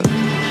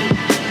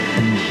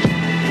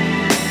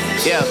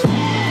Yeah.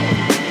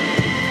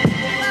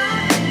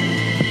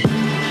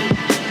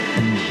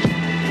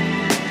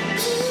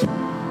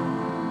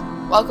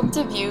 Welcome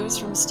to Views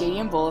from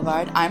Stadium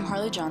Boulevard. I'm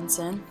Harley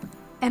Johnson.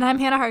 And I'm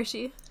Hannah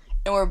Hershey.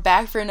 And we're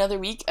back for another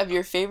week of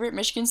your favorite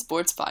Michigan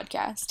sports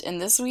podcast.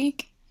 And this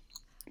week,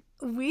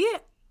 we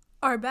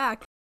are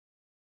back.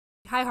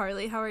 Hi,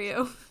 Harley. How are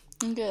you?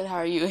 I'm good. How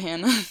are you,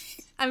 Hannah?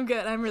 I'm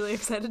good. I'm really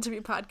excited to be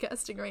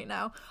podcasting right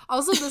now.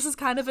 Also, this is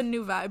kind of a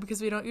new vibe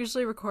because we don't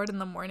usually record in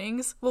the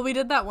mornings. Well, we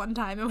did that one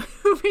time and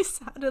we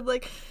sounded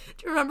like...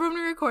 Do you remember when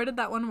we recorded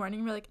that one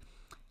morning? We're like,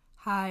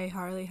 hi,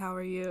 Harley. How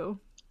are you?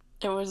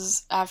 It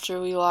was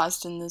after we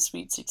lost in the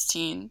Sweet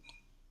 16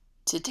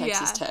 to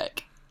Texas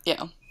Tech.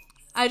 Yeah.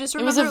 I just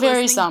remember it was a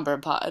very somber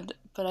pod,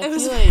 but I feel like...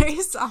 It was very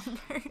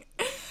somber.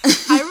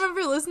 I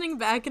remember listening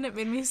back and it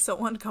made me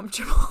so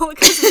uncomfortable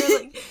because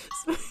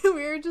we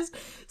were just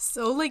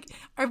so, like,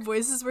 our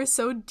voices were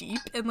so deep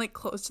and, like,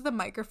 close to the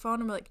microphone,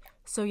 and we're like,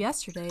 so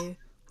yesterday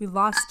we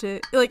lost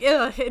it. Like,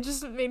 it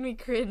just made me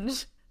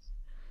cringe.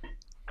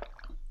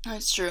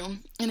 That's true.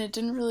 And it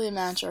didn't really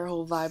match our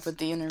whole vibe with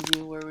the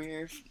interview where we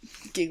were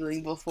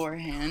giggling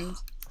beforehand.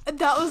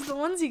 That was the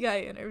Onesie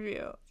Guy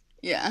interview.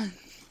 Yeah.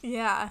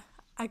 Yeah.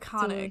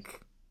 Iconic.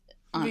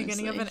 Honestly.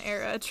 Beginning of an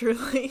era,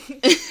 truly.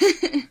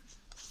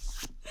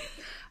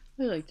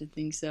 I like to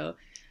think so.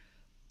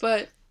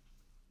 But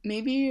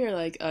maybe you're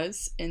like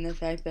us in the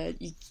fact that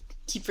you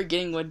keep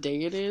forgetting what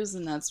day it is,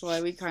 and that's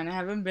why we kind of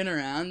haven't been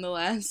around the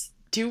last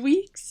 2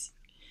 weeks.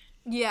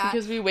 Yeah.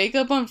 Because we wake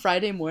up on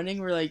Friday morning,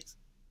 we're like,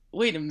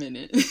 wait a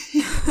minute.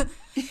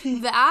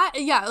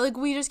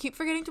 We just keep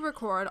forgetting to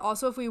record.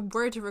 Also, if we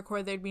were to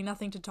record, there'd be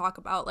nothing to talk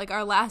about. Like,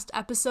 our last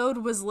episode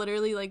was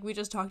literally, like, we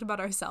just talked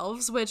about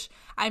ourselves, which,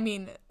 I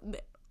mean...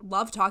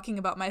 love talking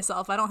about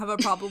myself. I don't have a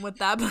problem with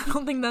that, but I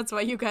don't think that's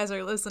why you guys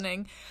are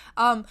listening.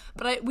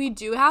 We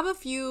do have a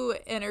few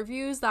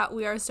interviews that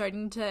we are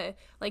starting to,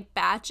 like,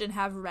 batch and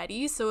have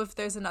ready. So if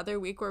there's another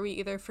week where we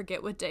either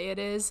forget what day it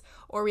is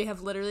or we have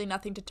literally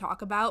nothing to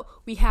talk about,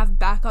 we have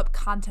backup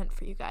content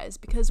for you guys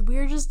because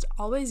we're just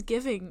always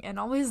giving and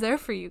always there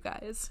for you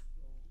guys.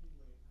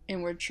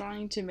 And we're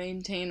trying to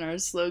maintain our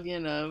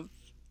slogan of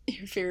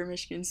your favorite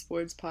Michigan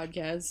sports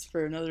podcast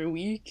for another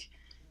week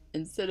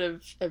instead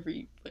of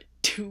every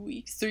 2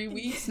 weeks, 3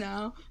 weeks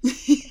now.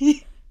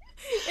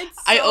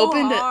 I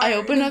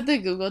opened up the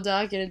Google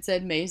Doc and it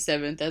said May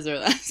 7th as our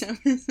last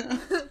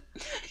episode.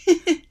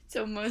 It's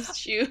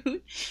almost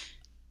June.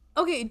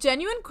 Okay,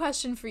 genuine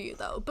question for you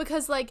though,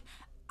 because like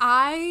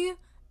I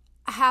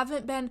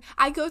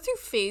go through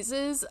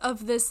phases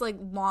of this like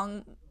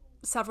long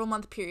several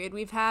month period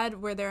we've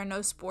had where there are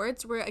no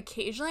sports, where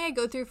occasionally I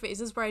go through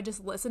phases where I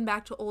just listen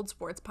back to old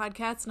sports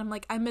podcasts and I'm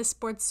like, I miss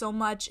sports so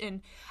much,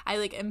 and I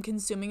like am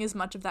consuming as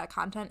much of that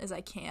content as I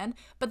can.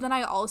 But then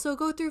I also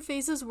go through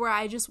phases where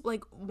I just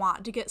like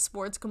want to get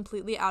sports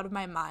completely out of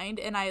my mind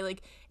and I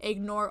like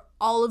ignore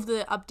all of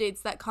the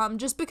updates that come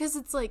just because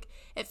it's like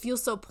it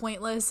feels so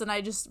pointless and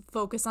I just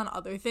focus on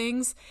other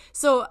things.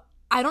 So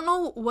I don't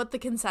know what the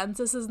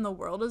consensus is in the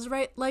world is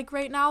right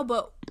now,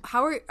 but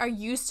how are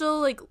you still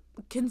like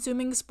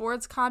consuming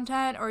sports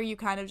content, or are you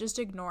kind of just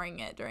ignoring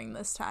it during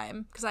this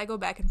time? Because I go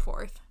back and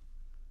forth.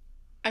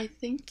 I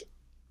think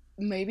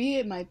maybe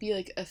it might be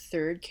like a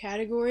third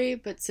category,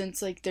 but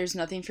since like there's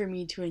nothing for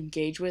me to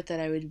engage with that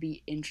I would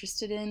be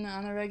interested in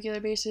on a regular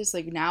basis,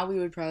 like now we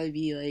would probably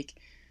be like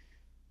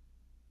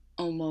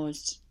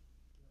almost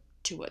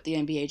to the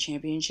NBA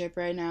championship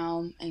right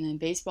now, and then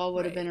baseball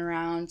would have been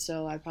around,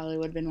 so I probably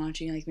would have been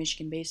watching like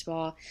Michigan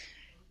baseball.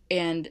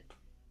 And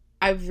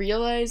I've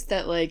realized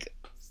that like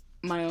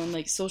my own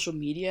like social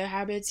media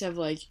habits have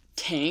like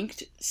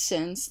tanked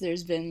since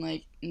there's been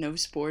like no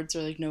sports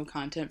or like no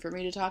content for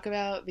me to talk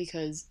about,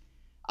 because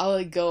I'll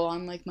like go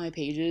on like my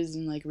pages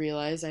and like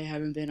realize I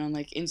haven't been on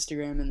like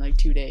Instagram in like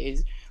 2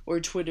 days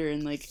or Twitter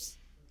in like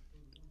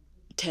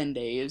 10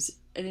 days.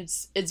 And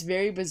it's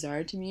very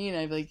bizarre to me, and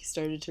I've like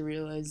started to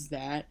realize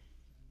that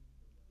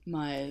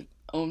my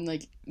own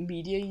like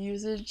media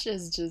usage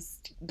has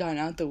just gone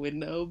out the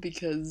window,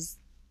 because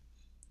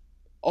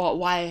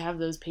why I have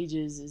those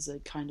pages is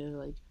like kind of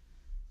like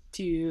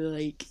to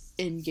like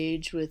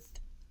engage with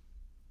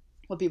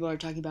what people are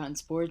talking about in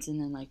sports, and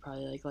then like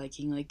probably like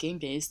liking like game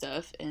day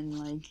stuff, and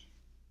like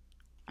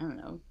I don't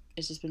know,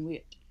 it's just been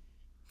weird.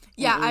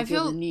 Yeah, I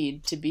feel the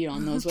need to be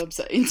on those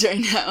websites right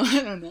now.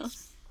 I don't know.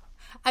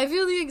 I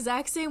feel the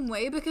exact same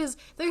way, because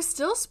there's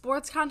still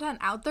sports content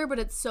out there, but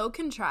it's so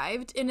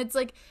contrived, and it's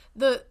like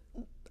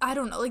I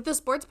don't know, like the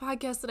sports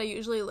podcasts that I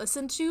usually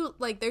listen to,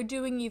 like they're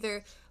doing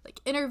either like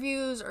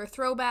interviews or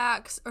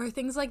throwbacks or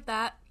things like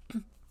that.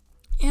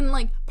 And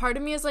like part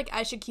of me is like,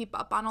 I should keep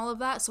up on all of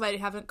that so I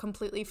haven't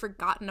completely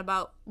forgotten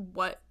about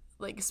what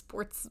like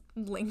sports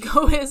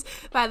lingo is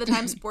by the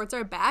time sports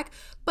are back.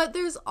 But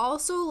there's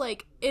also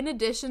like, in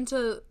addition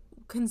to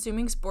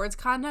consuming sports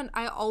content,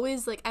 I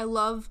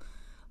love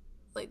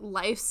like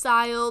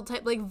lifestyle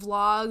type like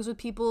vlogs with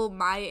people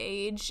my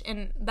age,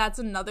 and that's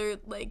another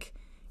like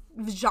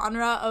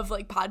genre of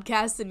like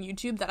podcasts and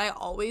YouTube that I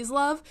always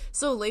love.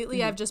 So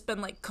lately I've just been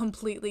like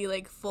completely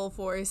like full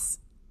force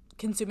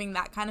consuming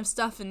that kind of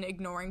stuff and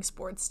ignoring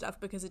sports stuff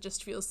because it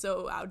just feels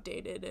so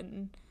outdated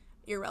and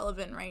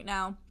irrelevant right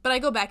now. But I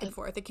go back and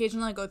forth.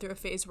 Occasionally I go through a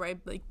phase where I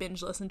like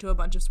binge listen to a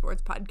bunch of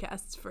sports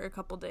podcasts for a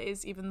couple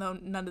days, even though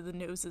none of the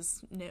news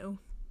is new.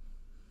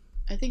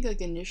 I think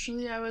like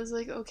initially I was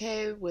like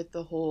okay with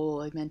the whole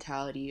like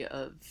mentality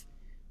of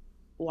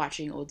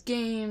watching old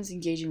games,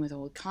 engaging with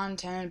old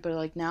content, but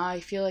like now I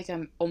feel like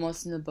I'm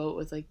almost in the boat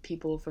with like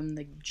people from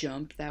the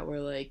jump that were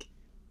like,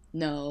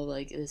 no,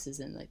 like this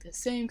isn't like the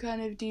same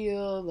kind of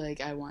deal,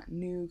 like I want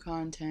new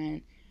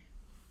content.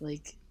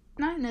 Like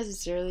not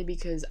necessarily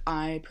because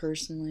I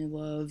personally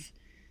love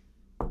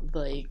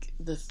like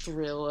the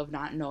thrill of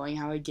not knowing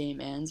how a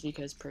game ends,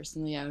 because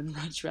personally I would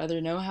much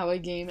rather know how a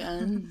game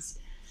ends.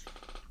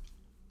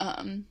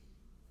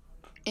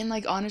 And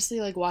like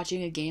honestly, like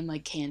watching a game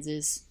like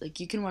Kansas, like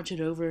you can watch it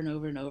over and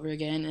over and over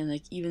again, and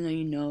like even though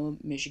you know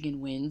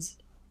Michigan wins,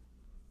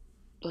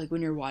 like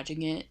when you're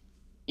watching it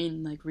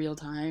in like real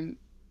time,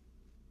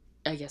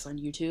 I guess on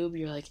YouTube,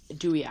 you're like,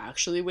 do we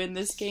actually win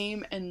this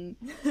game? And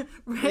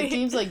Right. like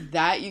games like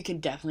that you can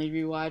definitely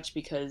rewatch,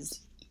 because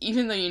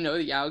even though you know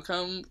the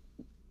outcome,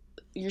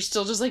 you're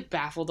still just like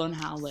baffled on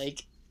how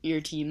like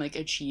your team like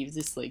achieved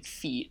this like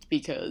feat,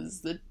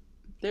 because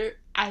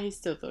I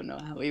still don't know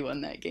how we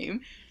won that game.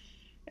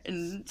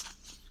 And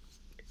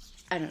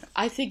I don't know.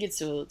 I think it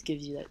still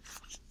gives you that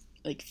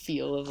like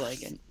feel of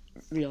like a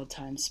real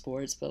time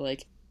sports, but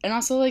like, and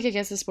also like I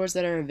guess the sports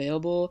that are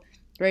available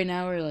right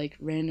now are like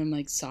random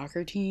like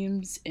soccer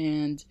teams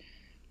and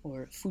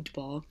or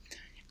football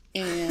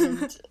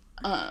and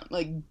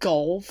like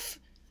golf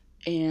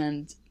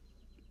and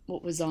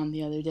what was on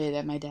the other day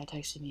that my dad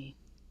texted me,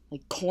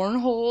 like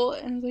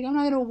cornhole, and I was like, I'm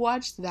not gonna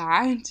watch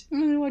that. I'm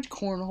not gonna watch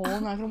cornhole.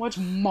 I'm not gonna watch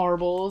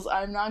marbles.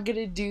 I'm not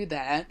gonna do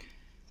that.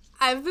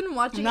 I've been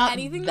watching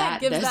anything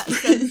that gives that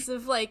sense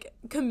of, like,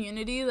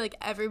 community, like,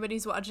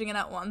 everybody's watching it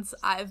at once.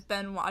 I've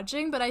been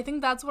watching, but I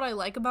think that's what I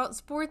like about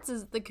sports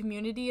is the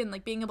community and,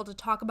 like, being able to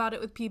talk about it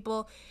with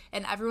people,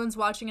 and everyone's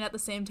watching it at the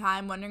same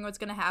time, wondering what's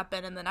going to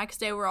happen, and the next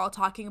day we're all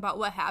talking about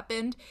what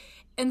happened.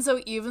 And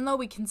so even though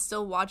we can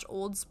still watch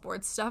old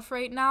sports stuff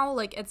right now,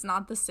 like, it's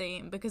not the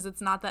same, because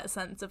it's not that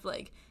sense of,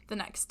 like, the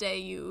next day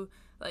you,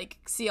 like,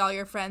 see all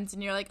your friends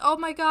and you're like, oh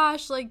my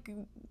gosh, like,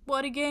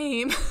 what a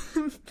game.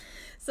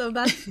 So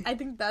I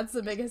think that's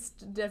the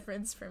biggest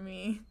difference for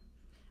me.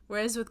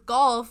 Whereas with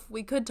golf,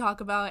 we could talk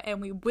about, and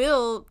we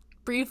will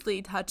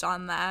briefly touch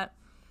on that.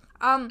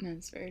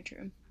 That's very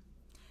true.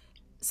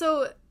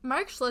 So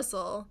Mark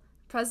Schlissel,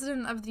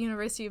 president of the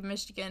University of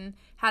Michigan,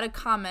 had a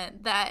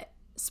comment that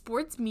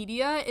sports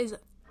media is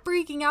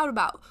freaking out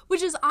about,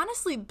 which is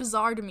honestly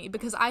bizarre to me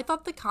because I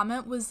thought the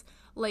comment was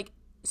like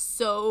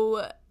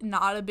so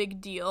not a big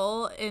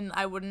deal and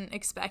I wouldn't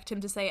expect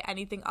him to say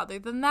anything other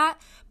than that.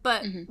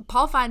 But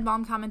Paul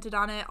Feinbaum commented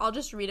on it. I'll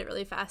just read it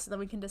really fast and then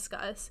we can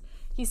discuss.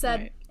 He said,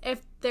 right.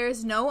 If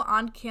there's no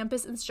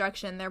on-campus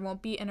instruction, there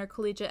won't be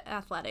intercollegiate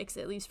athletics,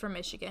 at least for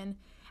Michigan.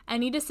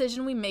 Any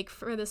decision we make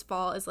for this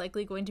fall is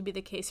likely going to be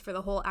the case for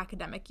the whole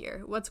academic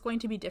year. What's going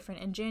to be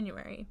different in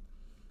January?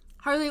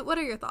 Harley, what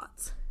are your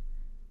thoughts?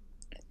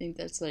 I think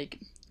that's like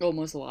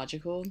almost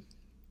logical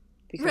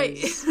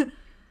because right.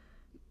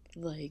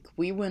 like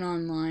we went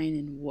online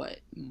in what,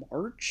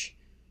 March?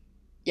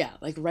 Yeah,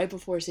 like right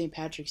before St.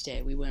 Patrick's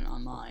Day we went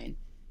online,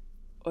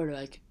 or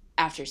like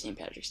after St.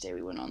 Patrick's Day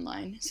we went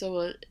online.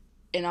 So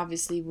and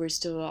obviously we're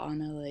still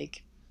on a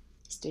like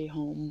stay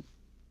home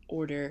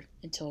order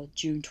until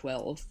June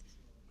 12th.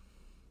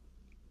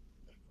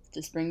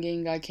 The spring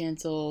game got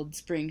canceled,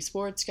 spring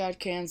sports got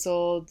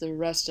canceled, the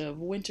rest of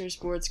winter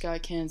sports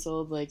got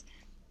canceled. Like,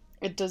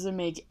 it doesn't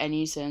make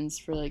any sense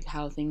for like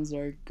how things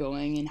are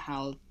going and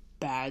how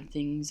bad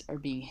things are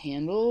being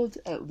handled,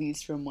 at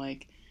least from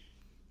like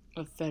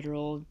a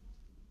federal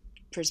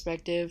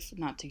perspective.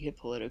 Not to get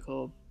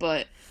political,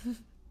 but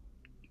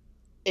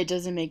it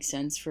doesn't make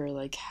sense for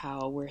like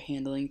how we're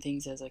handling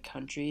things as a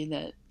country,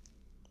 that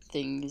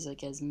things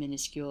like as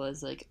minuscule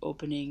as like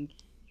opening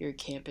your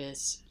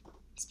campus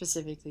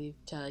specifically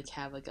to like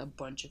have like a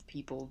bunch of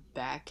people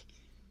back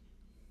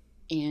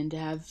and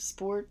have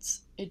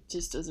sports. It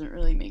just doesn't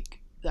really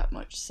make that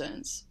much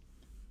sense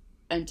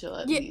until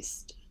at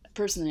least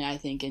personally I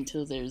think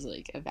until there's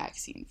like a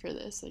vaccine for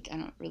this. Like I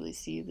don't really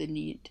see the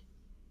need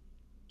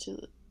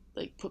to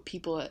like put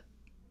people at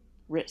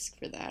risk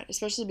for that,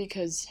 especially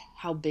because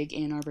how big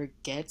Ann Arbor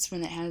gets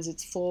when it has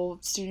its full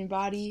student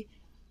body.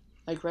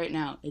 Like right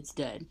now it's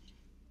dead,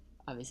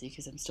 obviously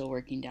because I'm still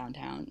working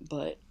downtown,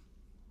 but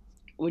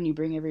when you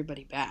bring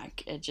everybody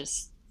back, it'll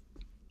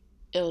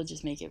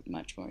just make it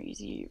much more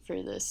easy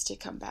for this to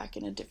come back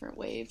in a different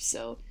wave.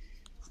 So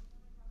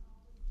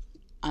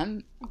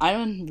I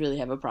don't really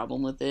have a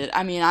problem with it.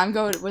 I mean, I'm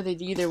going with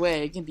it either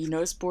way. It can be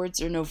no sports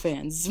or no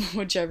fans,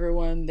 whichever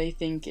one they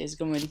think is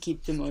going to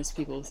keep the most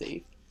people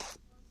safe.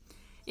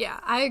 Yeah,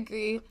 I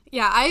agree.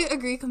 Yeah, I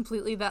agree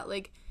completely that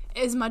like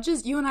as much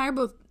as you and I are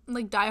both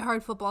like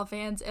diehard football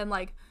fans and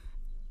like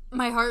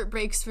my heart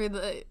breaks for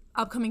the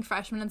upcoming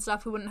freshmen and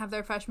stuff who wouldn't have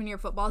their freshman year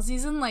football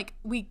season, like,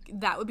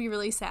 that would be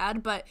really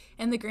sad. But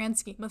in the grand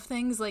scheme of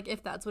things, like,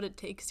 if that's what it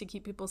takes to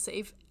keep people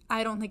safe,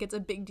 I don't think it's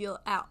a big deal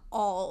at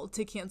all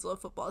to cancel a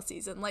football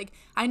season. Like,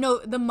 I know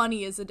the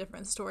money is a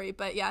different story,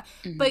 but yeah.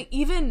 But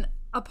even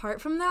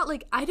apart from that,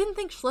 like, I didn't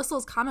think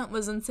Schlissel's comment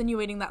was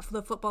insinuating that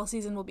the football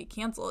season will be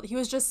canceled. He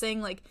was just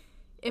saying, like,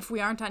 if we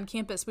aren't on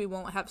campus, we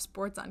won't have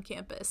sports on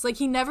campus. Like,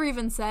 he never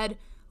even said,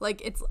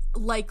 like, it's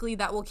likely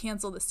that we'll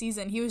cancel the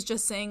season. He was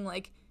just saying,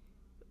 like,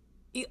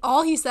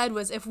 all he said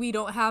was, if we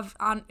don't have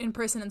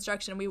in-person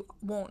instruction, we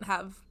won't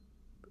have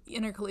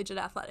intercollegiate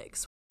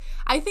athletics.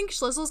 I think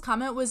Schlissel's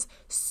comment was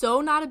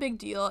so not a big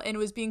deal and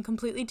was being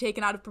completely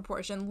taken out of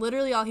proportion.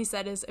 Literally all he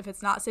said is, if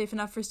it's not safe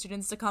enough for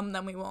students to come,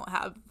 then we won't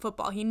have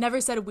football. He never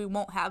said we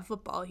won't have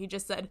football. He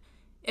just said,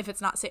 if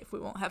it's not safe, we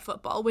won't have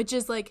football, which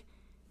is, like,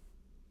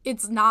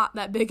 it's not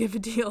that big of a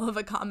deal of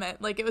a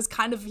comment. Like, it was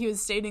kind of, he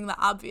was stating the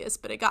obvious,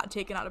 but it got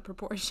taken out of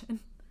proportion.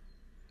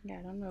 Yeah,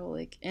 I don't know,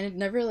 like, and it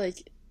never,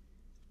 like,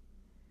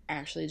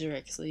 actually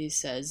directly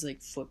says,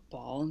 like,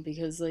 football,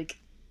 because, like,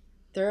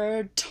 there are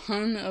a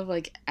ton of,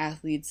 like,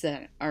 athletes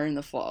that are in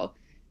the fall,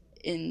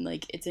 and,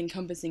 like, it's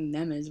encompassing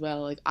them as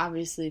well. Like,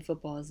 obviously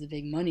football is the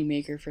big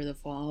moneymaker for the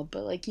fall,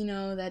 but, like, you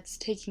know, that's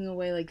taking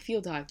away, like,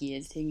 field hockey,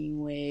 it's taking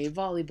away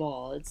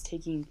volleyball, it's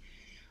taking,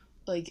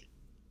 like,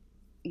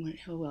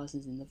 who else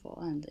is in the fall?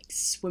 And, like,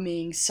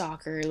 swimming,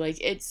 soccer, like,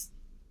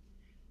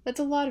 that's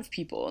a lot of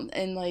people,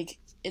 and, like,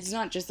 it's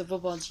not just the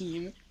football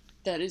team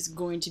that is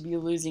going to be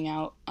losing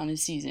out on a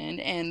season.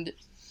 And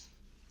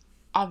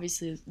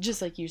obviously, just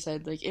like you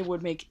said, like, it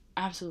would make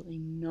absolutely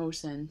no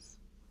sense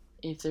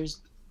if there's,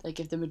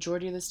 like, if the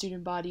majority of the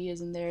student body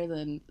isn't there,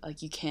 then,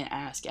 like, you can't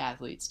ask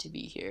athletes to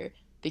be here,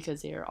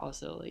 because they are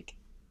also, like,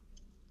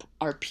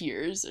 our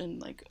peers,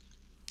 and, like,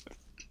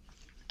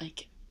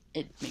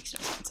 it makes no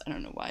sense. I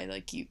don't know why,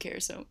 like, you care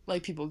so,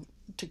 like, people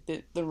took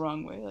it the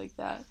wrong way like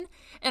that.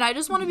 And I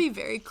just want to be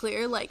very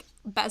clear, like,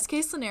 best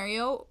case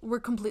scenario, we're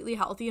completely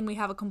healthy and we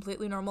have a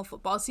completely normal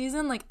football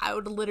season. Like, I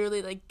would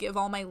literally, like, give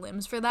all my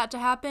limbs for that to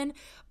happen.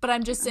 But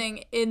I'm just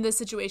saying, in this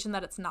situation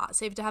that it's not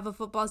safe to have a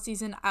football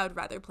season, I would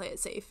rather play it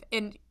safe.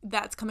 And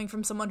that's coming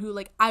from someone who,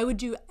 like, I would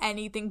do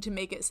anything to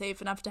make it safe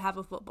enough to have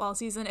a football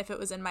season if it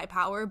was in my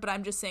power. But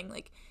I'm just saying,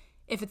 like,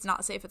 if it's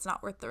not safe, it's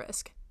not worth the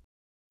risk.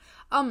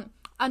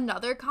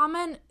 Another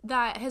comment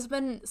that has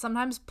been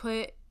sometimes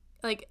put,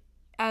 like,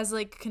 as,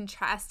 like,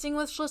 contrasting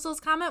with Schlissel's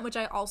comment, which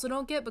I also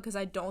don't get, because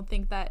I don't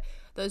think that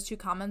those two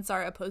comments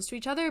are opposed to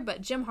each other,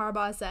 but Jim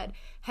Harbaugh said,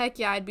 heck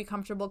yeah, I'd be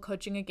comfortable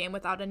coaching a game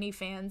without any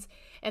fans.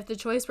 If the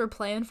choice were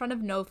play in front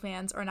of no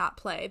fans or not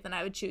play, then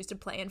I would choose to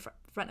play in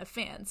front of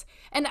fans.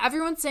 And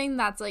everyone's saying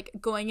that's, like,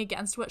 going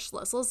against what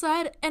Schlissel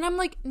said, and I'm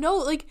like, no,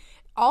 like,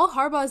 all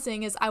Harbaugh is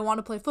saying is, I want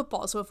to play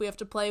football, so if we have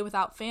to play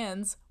without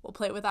fans, we'll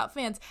play without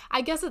fans.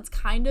 I guess it's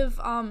kind of,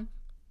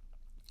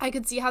 I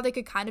could see how they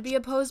could kind of be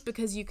opposed,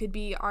 because you could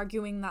be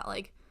arguing that,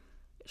 like,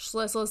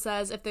 Schlissel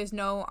says if there's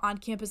no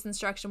on-campus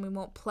instruction, we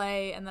won't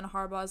play, and then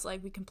Harbaugh's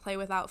like, we can play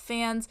without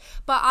fans.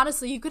 But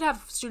honestly, you could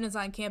have students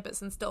on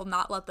campus and still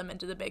not let them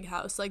into the big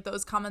house. Like,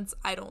 those comments,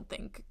 I don't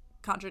think,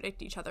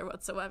 contradict each other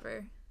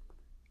whatsoever.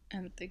 I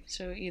don't think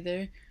so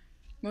either.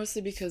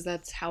 Mostly because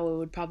that's how it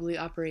would probably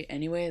operate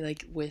anyway,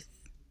 like, with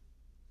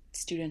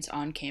students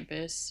on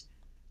campus,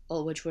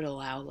 which would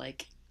allow,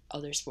 like,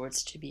 other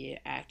sports to be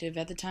active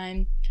at the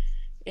time.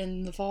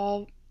 In the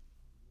fall,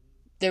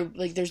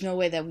 there's no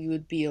way that we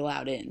would be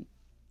allowed in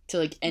to,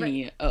 like,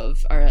 any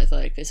of our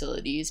athletic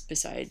facilities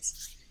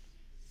besides,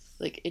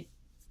 like,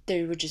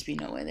 there would just be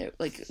no way that,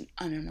 like,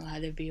 I don't know how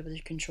they'd be able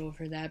to control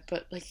for that,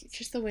 but, like,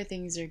 just the way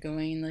things are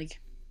going, like,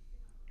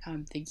 how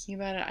I'm thinking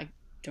about it, I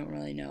don't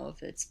really know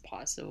if it's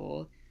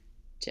possible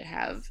to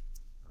have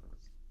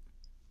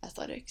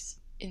athletics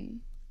in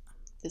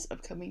this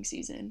upcoming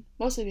season,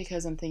 mostly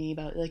because I'm thinking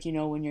about, like, you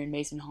know, when you're in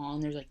Mason Hall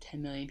and there's, like,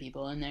 10 million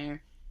people in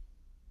there.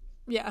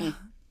 Yeah.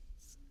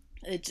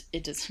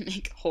 It doesn't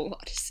make a whole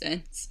lot of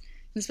sense,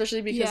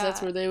 especially because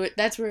that's where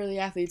the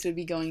athletes would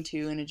be going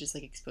to, and it just,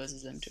 like,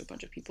 exposes them to a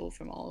bunch of people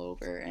from all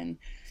over. And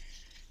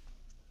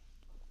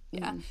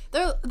yeah,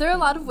 there are a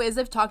lot of ways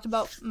they've talked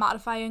about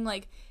modifying,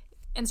 like,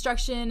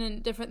 instruction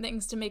and different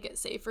things to make it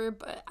safer,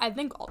 but I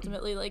think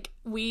ultimately, like,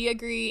 we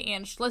agree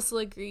and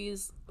Schlissel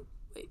agrees,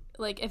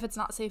 like, if it's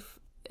not safe,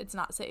 it's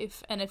not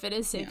safe, and if it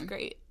is safe,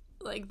 great.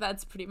 Like,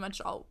 that's pretty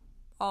much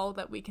all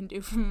that we can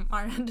do from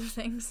our end of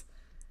things.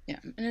 Yeah,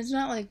 and it's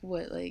not like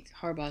what, like,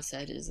 Harbaugh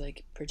said is,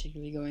 like,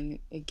 particularly going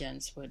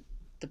against what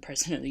the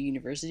president of the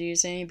university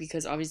is saying,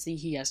 because obviously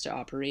he has to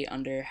operate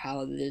under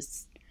how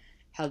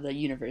the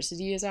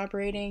university is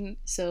operating.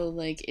 So,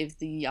 like, if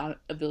the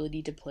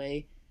ability to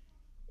play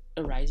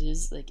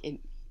arises, like,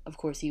 of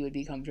course he would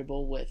be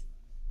comfortable with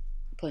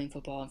playing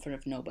football in front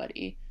of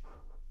nobody.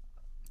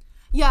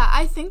 Yeah,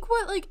 I think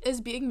what, like,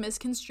 is being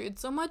misconstrued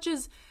so much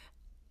is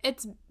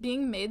it's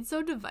being made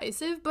so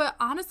divisive, but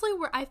honestly,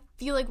 I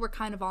feel like we're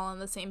kind of all on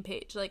the same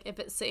page. Like, if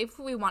it's safe,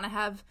 we want to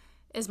have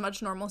as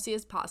much normalcy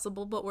as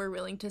possible, but we're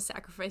willing to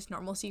sacrifice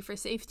normalcy for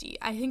safety.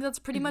 I think that's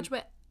pretty much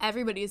what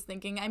everybody is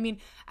thinking. I mean,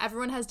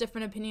 everyone has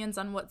different opinions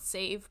on what's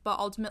safe, but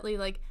ultimately,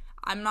 like,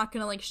 I'm not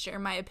gonna, like, share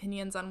my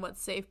opinions on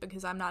what's safe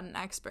because I'm not an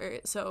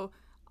expert. So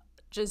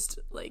just,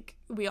 like,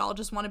 we all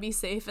just want to be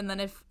safe, and then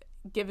if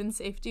given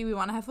safety, we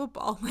want to have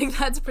football. Like,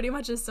 that's pretty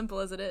much as simple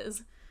as it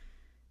is.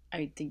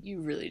 I think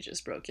you really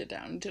just broke it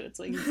down to its,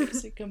 like,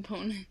 basic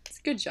components.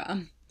 Good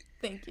job.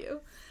 Thank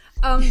you.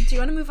 Do you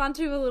want to move on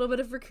to a little bit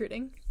of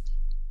recruiting?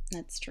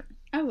 That's true.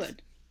 I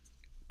would.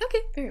 Okay.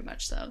 Very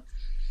much so.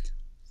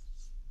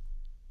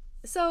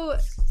 So,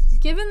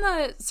 given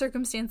the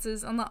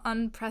circumstances and the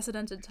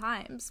unprecedented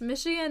times,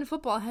 Michigan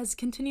football has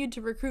continued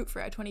to recruit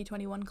for our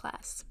 2021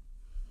 class.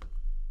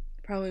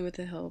 Probably with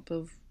the help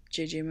of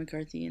J.J.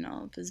 McCarthy and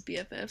all of his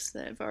BFFs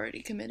that have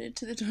already committed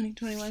to the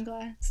 2021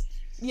 class.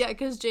 Yeah,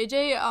 because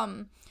J.J.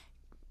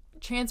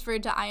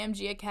 transferred to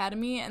IMG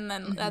Academy, and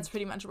then that's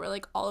pretty much where,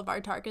 like, all of our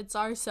targets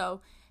are.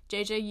 So,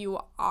 JJ, you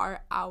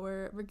are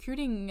our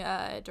recruiting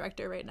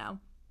director right now.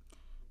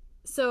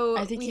 So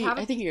I think you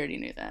already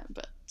knew that,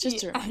 but just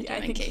to remind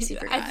him in case he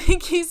forgot. I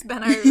think he's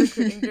been our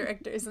recruiting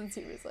director since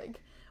he was like,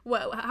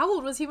 what? How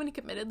old was he when he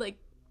committed? Like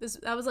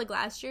that was like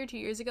last year, 2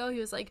 years ago. He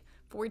was like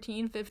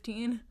 14,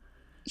 15.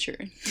 Sure.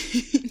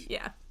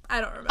 Yeah,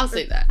 I don't remember. I'll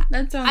say that.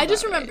 That sounds. I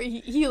just remember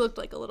he looked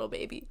like a little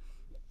baby.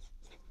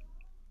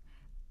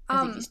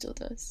 I think he still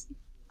does.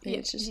 Maybe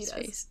it's just his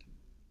face.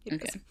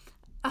 Okay.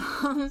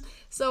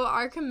 So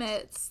our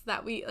commits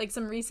that we, like,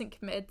 some recent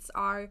commits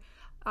are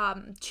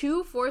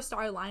 2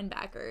 4-star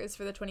linebackers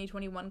for the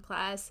 2021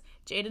 class,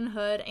 Jaden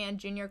Hood and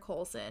Junior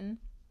Colson.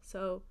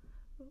 So,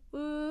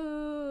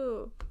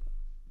 woo!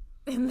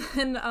 And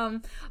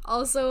then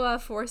also a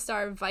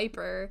 4-star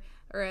Viper,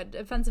 or a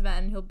defensive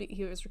end.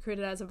 He was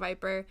recruited as a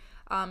Viper.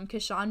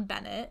 Keshawn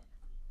Bennett.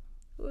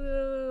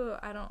 Woo!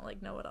 I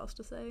don't know what else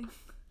to say.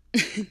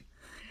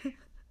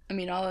 I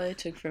mean, all I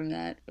took from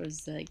that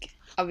was, like,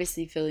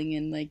 obviously filling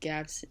in, like,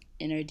 gaps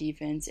in our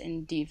defense,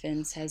 and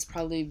defense has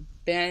probably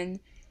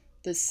been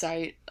the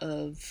site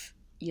of,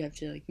 you have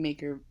to, like,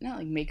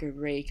 not make or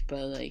break,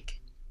 but, like,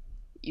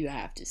 you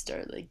have to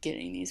start, like,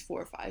 getting these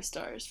 4 or 5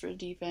 stars for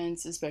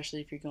defense,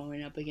 especially if you're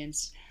going up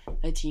against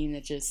a team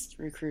that just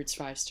recruits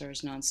 5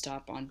 stars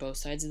nonstop on both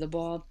sides of the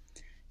ball.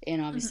 And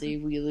obviously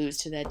we lose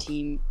to that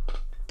team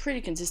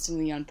pretty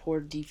consistently on poor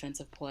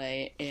defensive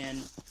play,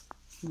 and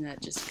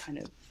that just kind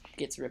of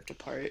gets ripped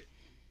apart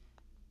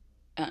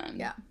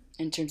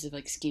in terms of,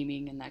 like,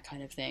 scheming and that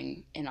kind of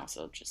thing, and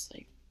also just,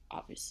 like,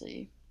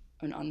 obviously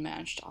an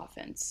unmatched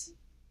offense.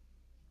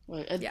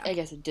 Well, I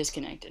guess a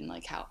disconnect in,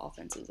 like, how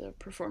offenses are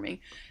performing.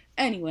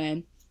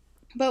 Anyway,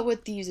 but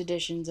with these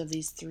additions of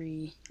these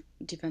 3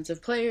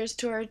 defensive players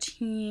to our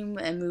team,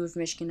 and move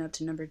Michigan up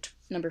to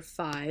number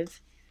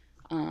 5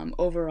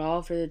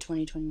 overall for the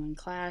 2021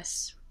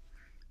 class,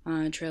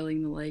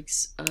 trailing the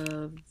likes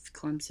of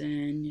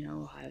Clemson,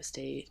 Ohio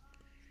State,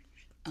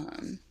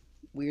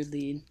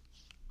 weirdly,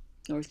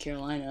 North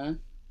Carolina.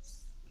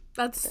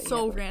 That's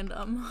so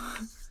random.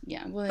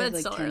 Yeah, we'll have,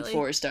 like, 10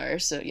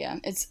 4-stars, so yeah,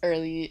 it's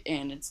early,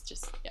 and it's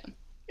just, yeah,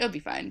 it'll be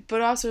fine.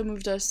 But also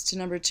moved us to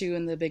number 2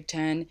 in the Big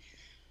Ten,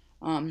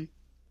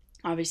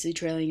 obviously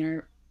trailing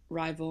our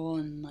rival,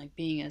 and, like,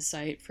 being a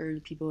site for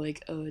people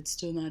like, oh, it's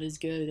still not as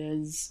good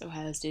as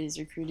Ohio State is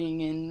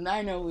recruiting, and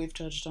I know we've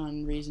touched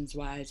on reasons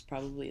why it's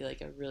probably,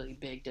 like, a really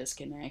big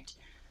disconnect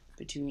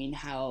between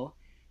how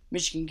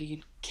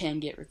Michigan can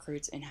get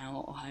recruits and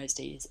how Ohio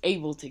State is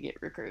able to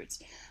get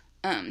recruits.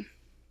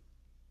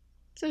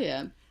 So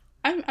yeah,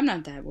 I'm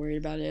not that worried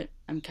about it.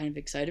 I'm kind of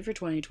excited for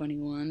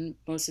 2021,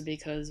 mostly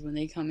because when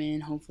they come in,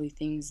 hopefully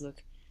things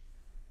look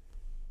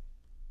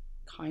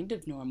kind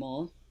of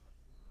normal.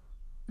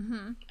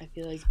 I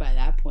feel like by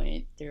that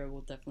point, there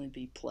will definitely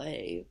be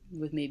play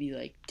with maybe,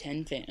 like,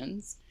 10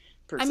 fans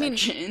per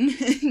section.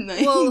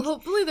 Like, well,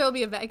 hopefully there will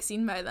be a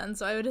vaccine by then,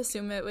 so I would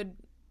assume it would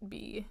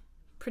be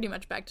pretty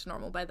much back to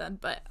normal by then,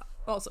 but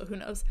also, who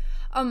knows?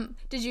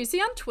 Did you see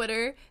on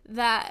Twitter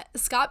that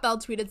Scott Bell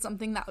tweeted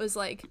something that was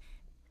like,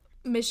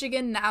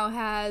 Michigan now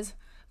has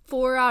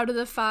 4 out of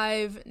the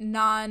 5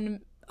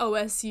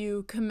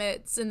 non-OSU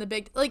commits in the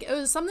big... Like, it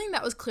was something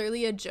that was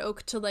clearly a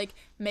joke to, like,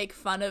 make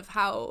fun of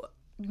how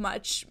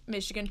much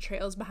Michigan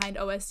trails behind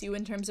OSU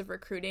in terms of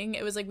recruiting.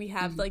 It was like, we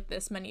have like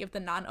this many of the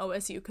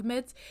non-OSU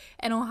commits,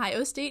 and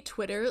Ohio State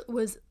Twitter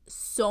was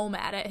so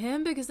mad at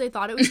him because they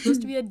thought it was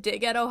supposed to be a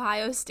dig at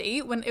Ohio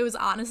State when it was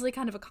honestly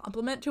kind of a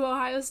compliment to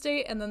Ohio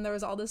State, and then there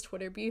was all this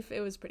Twitter beef.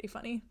 It was pretty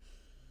funny.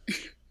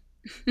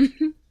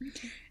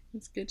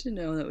 It's good to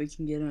know that we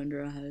can get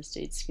under Ohio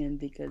State's skin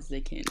because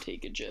they can't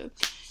take a joke.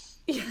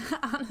 Yeah,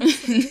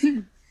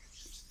 honestly.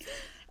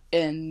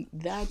 And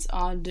that's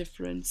our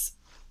difference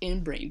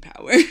in brain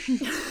power.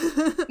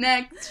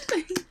 Next.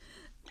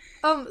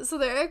 So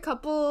there are a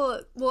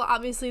couple, well,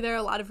 obviously there are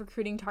a lot of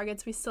recruiting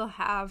targets we still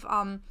have.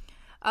 A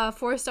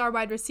 4-star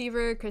wide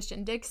receiver,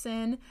 Christian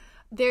Dixon.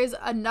 There's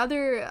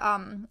another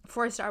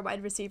 4-star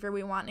wide receiver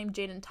we want named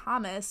Jaden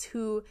Thomas,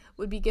 who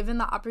would be given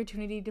the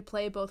opportunity to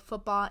play both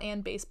football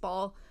and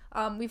baseball.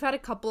 We've had a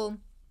couple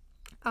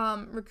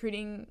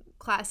recruiting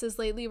classes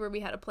lately where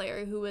we had a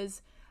player who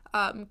was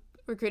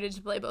recruited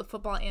to play both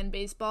football and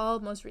baseball,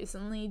 most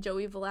recently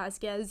Joey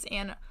Velasquez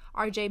and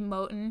RJ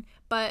Moten.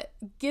 But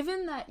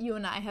given that you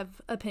and I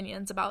have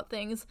opinions about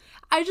things,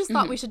 I just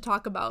thought we should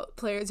talk about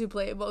players who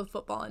play both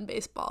football and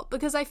baseball,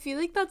 because I feel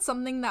like that's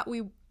something that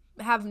we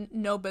have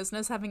no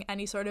business having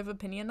any sort of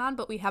opinion on,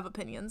 but we have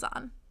opinions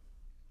on.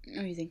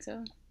 Oh, you think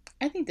so?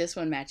 I think this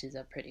one matches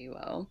up pretty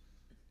well.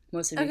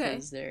 Mostly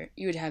because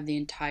you would have the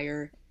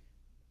entire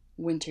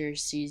winter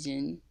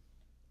season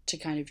to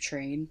kind of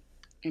train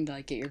and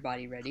like get your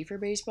body ready for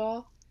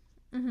baseball.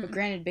 But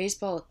granted,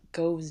 baseball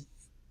goes,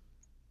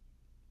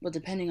 well,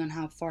 depending on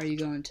how far you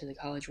go into the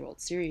College World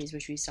Series,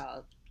 which we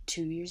saw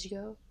 2 years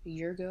ago, a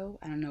year ago.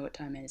 I don't know what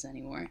time it is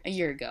anymore. A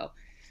year ago.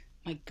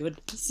 My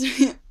goodness.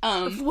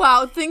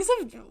 Wow, things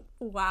have.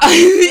 Wow.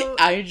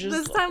 I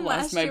just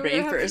lost my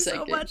brain for a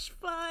second. So much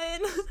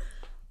fun.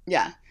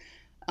 Yeah.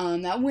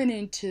 That went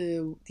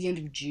into the end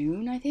of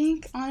June, I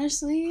think,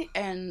 honestly.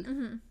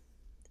 And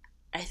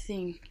I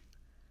think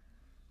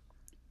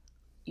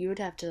you would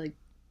have to, like,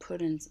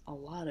 put in a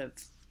lot of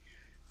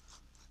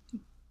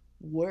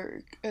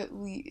work, at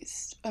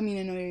least. I mean,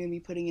 I know you're going to be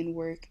putting in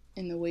work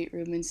in the weight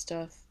room and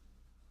stuff.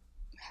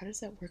 How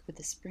does that work with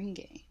the spring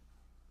game?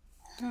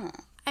 Huh.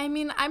 I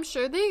mean, I'm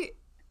sure they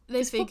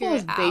figure football it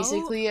is out.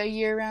 basically a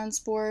year-round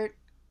sport,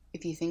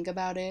 if you think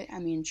about it. I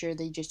mean, sure,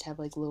 they just have,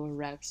 like, lower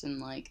reps and,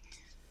 like,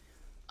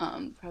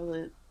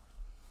 probably,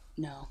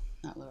 no,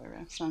 not lower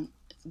reps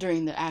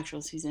during the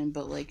actual season,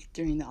 but, like,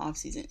 during the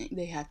off-season,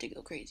 they have to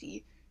go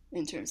crazy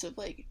in terms of,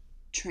 like,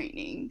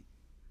 training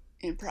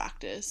and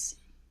practice.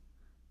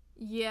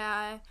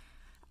 Yeah.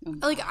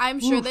 Like, I'm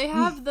sure they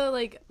have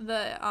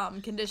the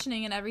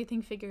conditioning and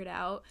everything figured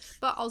out.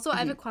 But also, I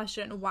have a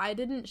question. Why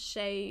didn't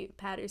Shea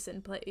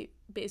Patterson play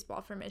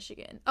baseball for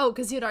Michigan? Oh,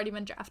 because he had already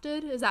been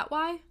drafted? Is that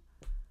why?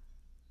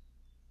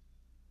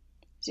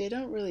 See, I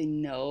don't really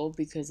know,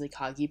 because, like,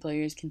 hockey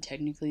players can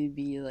technically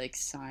be, like,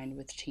 signed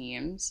with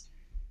teams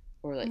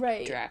or,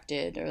 like,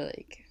 drafted or,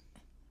 like,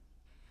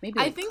 maybe,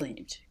 like,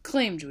 claimed.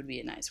 Claimed would be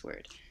a nice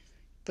word.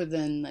 But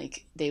then,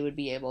 like, they would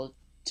be able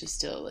to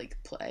still, like,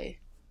 play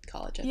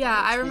college athletics. Yeah,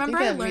 I remember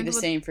I think that would be the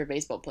same for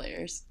baseball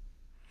players.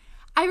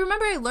 I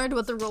remember I learned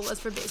what the rule was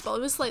for baseball.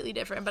 It was slightly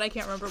different, but I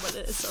can't remember what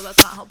it is, so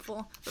that's not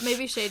helpful. But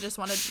maybe Shea just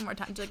wanted more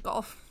time to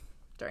golf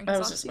during his off-season. I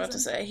was just about to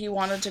say, he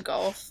wanted to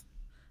golf,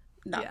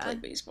 not play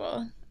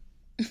baseball.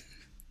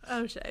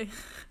 Oh, Shea.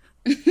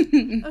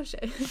 Oh,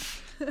 Shea.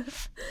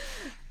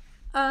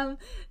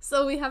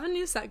 So we have a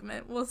new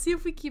segment. We'll see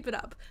if we keep it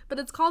up. But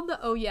it's called the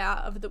Oh Yeah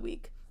of the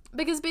Week.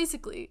 Because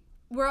basically,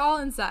 we're all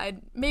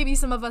inside. Maybe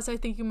some of us are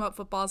thinking about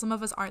football. Some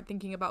of us aren't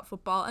thinking about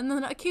football. And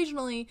then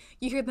occasionally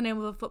you hear the name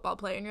of a football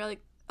player and you're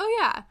like, oh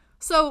yeah.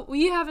 So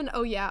we have an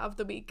Oh Yeah of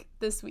the Week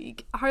this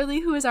week. Harley,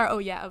 who is our Oh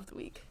Yeah of the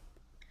Week?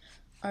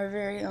 Our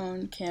very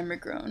own Cam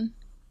McGrone.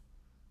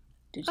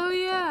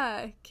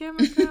 Cam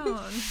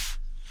McGrone.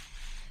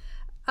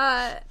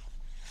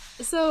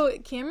 So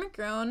Cam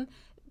McGrone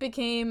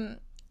became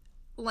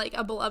like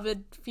a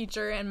beloved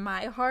feature in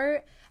my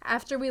heart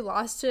after we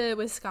lost to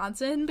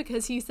Wisconsin,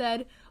 because he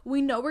said,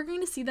 we know we're going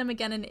to see them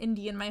again in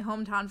Indy, in my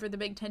hometown, for the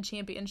Big Ten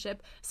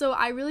championship, so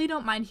I really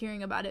don't mind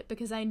hearing about it,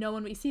 because I know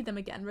when we see them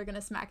again, we're going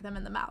to smack them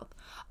in the mouth.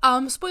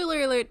 Spoiler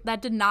alert,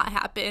 that did not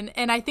happen,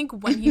 and I think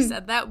when he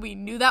said that, we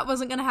knew that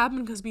wasn't going to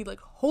happen, because we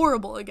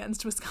horrible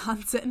against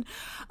Wisconsin.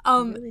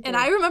 Really, and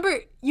I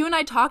remember you and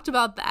I talked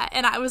about that,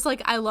 and I was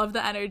like, I love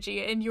the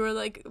energy, and you were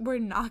like, we're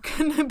not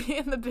going to be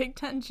in the Big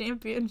Ten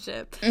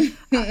championship.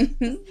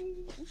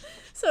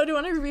 So do you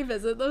want to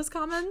revisit those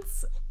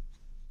comments?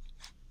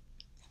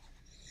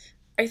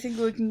 I think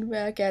looking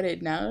back at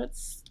it now,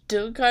 it's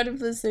still kind of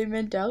the same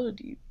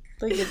mentality.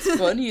 Like, it's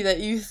funny that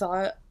you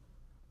thought,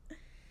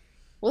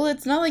 well,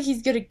 it's not like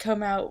he's gonna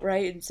come out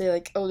right and say,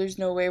 like, oh, there's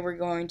no way we're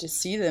going to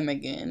see them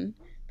again.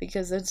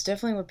 Because that's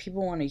definitely what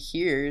people want to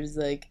hear, is,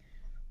 like,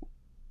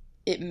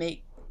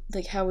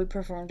 how we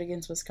performed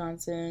against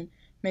Wisconsin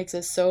makes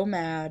us so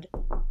mad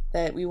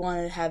that we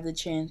want to have the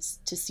chance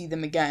to see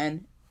them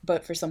again,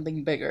 but for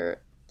something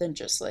bigger than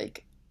just,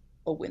 like,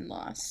 a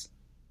win-loss.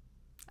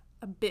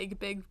 A big,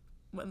 big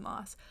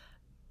win-loss.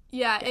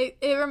 Yeah,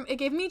 it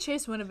gave me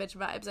Chase Winovich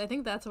vibes. I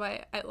think that's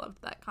why I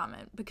loved that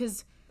comment,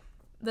 because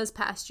this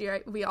past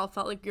year, we all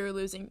felt like we were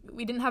losing.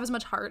 We didn't have as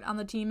much heart on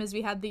the team as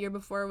we had the year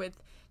before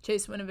with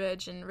Chase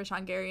Winovich and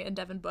Rashawn Gary and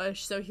Devin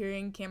Bush, so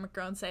hearing Cam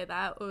McGrone say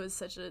that was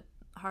such a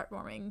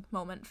heartwarming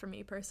moment for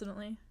me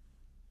personally.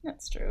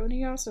 That's true, and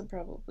he also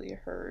probably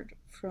heard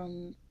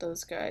from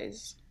those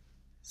guys,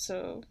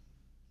 so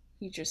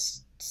he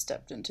just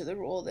stepped into the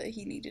role that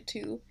he needed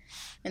to,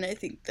 and I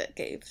think that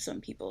gave some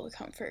people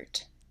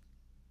comfort.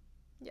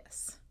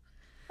 Yes.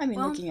 I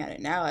mean, looking at it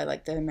now, I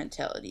like the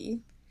mentality.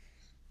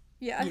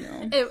 Yeah. You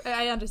know?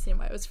 I understand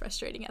why it was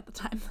frustrating at the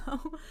time,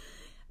 though.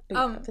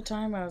 At the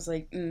time, I was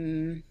like,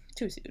 too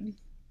soon.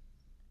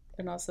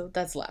 And also,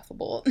 that's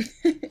laughable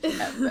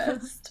at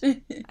best.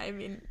 I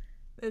mean,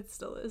 it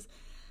still is.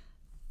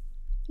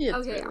 Yeah,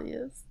 it really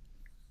is.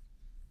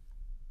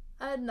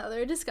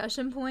 Another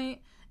discussion point.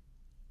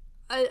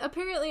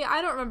 apparently,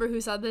 I don't remember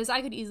who said this.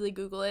 I could easily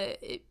Google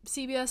it.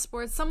 CBS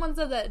Sports. Someone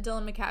said that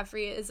Dylan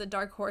McCaffrey is a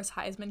dark horse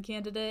Heisman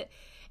candidate.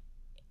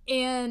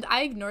 And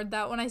I ignored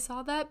that when I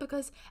saw that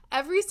because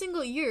every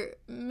single year,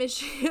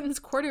 Michigan's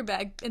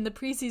quarterback in the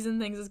preseason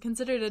things is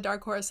considered a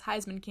dark horse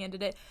Heisman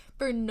candidate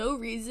for no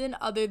reason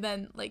other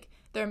than, like,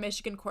 their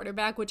Michigan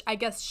quarterback, which I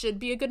guess should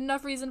be a good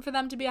enough reason for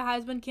them to be a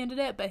Heisman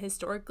candidate. But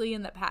historically,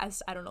 in the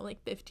past, I don't know,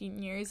 like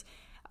 15 years,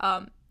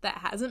 that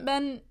hasn't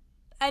been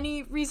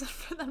any reason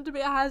for them to be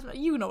a Heisman.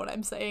 You know what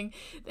I'm saying.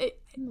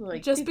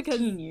 Like just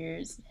 15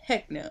 years.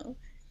 Heck no.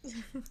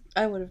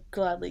 I would have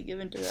gladly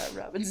given Darrell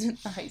Robinson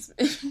a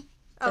Heisman.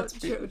 Oh,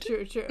 true.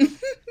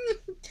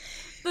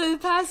 The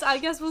past, I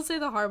guess we'll say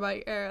the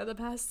Harbaugh era, the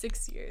past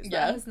 6 years,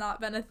 that has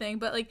not been a thing.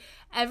 But, like,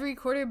 every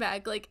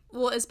quarterback, like,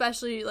 well,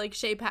 especially, like,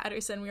 Shea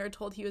Patterson, we were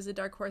told he was a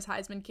dark horse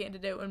Heisman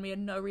candidate when we had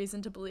no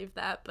reason to believe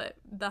that, but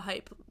the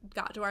hype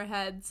got to our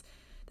heads.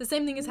 The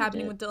same thing is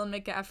happening with Dylan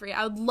McCaffrey.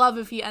 I would love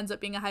if he ends up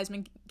being a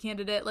Heisman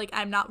candidate. Like,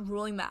 I'm not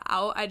ruling that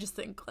out. I just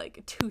think,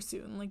 like, too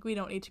soon. Like, we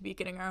don't need to be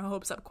getting our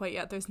hopes up quite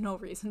yet. There's no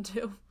reason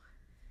to.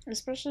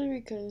 Especially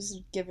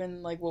because,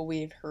 given, like, what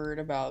we've heard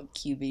about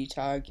QB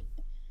talk,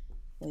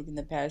 like, in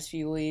the past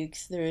few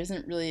weeks, there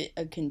isn't really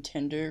a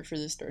contender for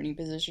the starting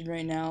position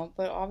right now.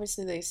 But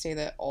obviously they say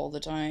that all the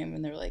time,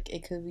 and they're like,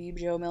 it could be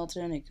Joe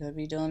Milton, it could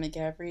be Dylan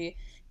McCaffrey.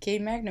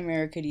 Cade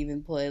McNamara could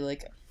even play,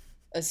 like,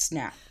 a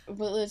snap.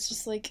 But it's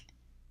just, like,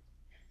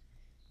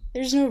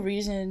 there's no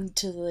reason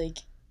to, like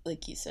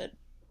you said,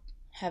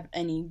 have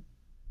any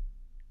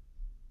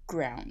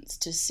grounds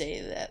to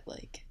say that,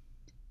 like,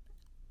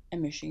 a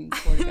Michigan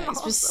quarterback,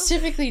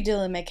 specifically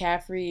Dylan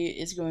McCaffrey,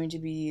 is going to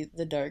be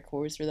the dark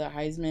horse for the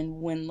Heisman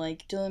when,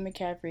 like, Dylan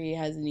McCaffrey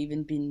hasn't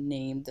even been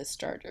named the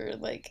starter.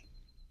 Like,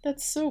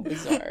 that's so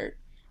bizarre.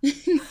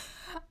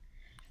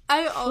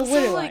 I also,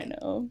 what do I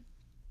know?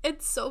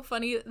 It's so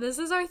funny. This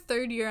is our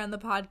third year on the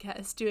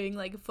podcast doing,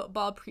 like,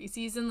 football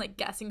preseason, like,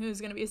 guessing who's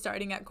going to be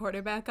starting at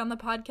quarterback on the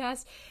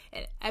podcast.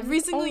 And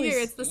every single year,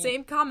 it's the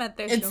same comment.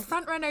 There's no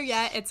front runner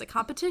yet. It's a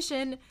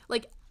competition.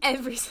 Like,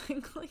 every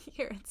single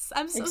year.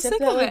 I'm so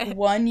sick of it. Like,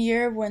 one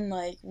year when,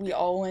 like, we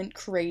all went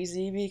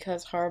crazy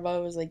because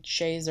Harbaugh was like,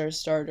 Shea's our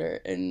starter.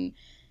 And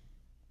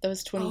that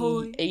was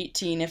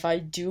 2018, if I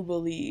do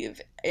believe.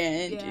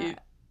 And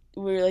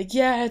we were like,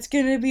 yeah, it's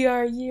gonna be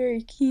our year.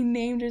 He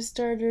named his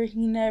starter.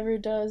 He never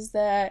does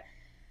that.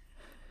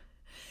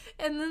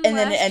 And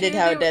then it ended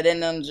how it did.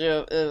 And I'm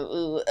just,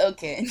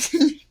 okay.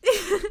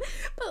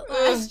 But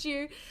last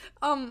year,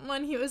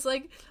 when he was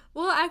like,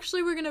 well,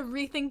 actually, we're gonna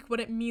rethink what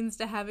it means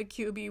to have a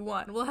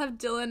QB1. We'll have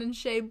Dylan and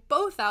Shea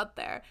both out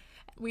there.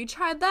 We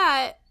tried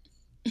that.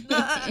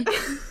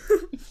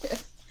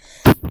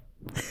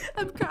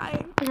 I'm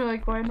crying. You're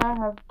like, why not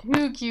have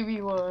two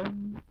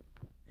QB1s?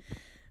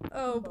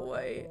 Oh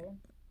boy.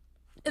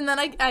 And then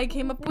I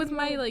came up with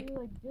my, like,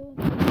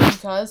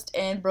 concussed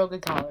and broke a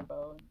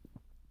collarbone.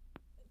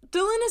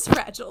 Dylan is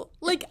fragile.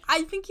 Like,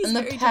 I think he's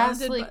very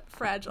talented, but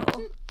fragile.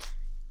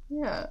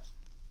 Yeah.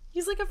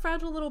 He's like a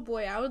fragile little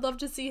boy. I would love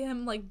to see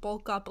him, like,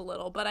 bulk up a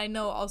little, but I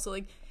know also,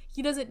 like,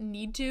 he doesn't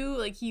need to.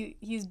 Like,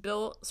 he's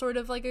built sort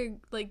of like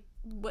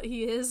what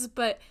he is,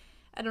 but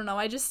I don't know.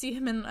 I just see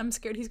him and I'm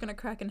scared he's gonna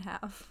crack in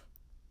half.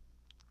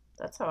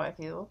 That's how I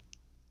feel.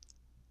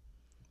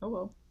 Oh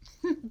well.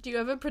 Do you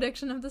have a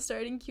prediction of the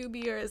starting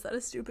QB, or is that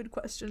a stupid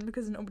question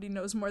because nobody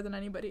knows more than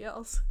anybody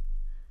else?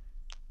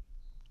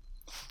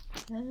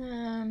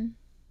 I'm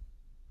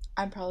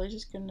probably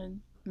just gonna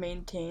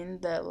maintain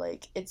that,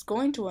 like, it's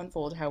going to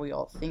unfold how we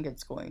all think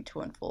it's going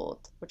to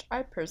unfold, which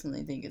I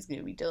personally think is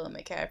gonna be Dylan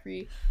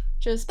McCaffrey.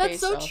 Just that's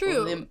based so off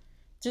true. Of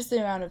just the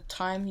amount of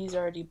time he's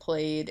already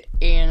played,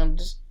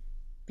 and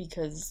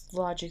because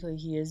logically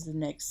he is the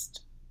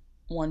next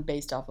one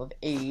based off of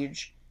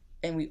age.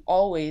 And we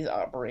always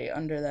operate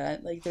under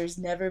that. Like, there's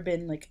never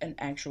been, like, an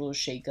actual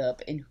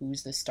shakeup in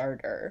who's the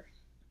starter.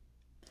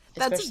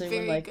 That's a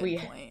very good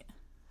point.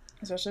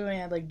 Especially when we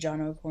had, like,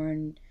 John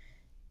O'Korn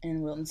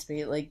and Wilton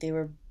Speight. Like, they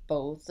were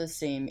both the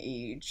same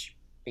age,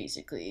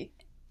 basically.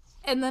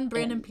 And then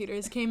Brandon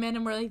Peters came in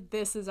and we're like,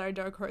 this is our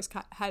dark horse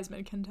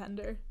Heisman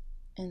contender.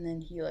 And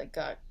then he, like,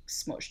 got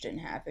smushed in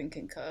half and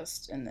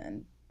concussed and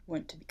then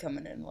went to become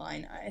an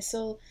Illini.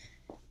 So...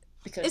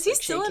 because, is he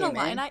still in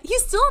Illini?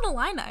 He's still in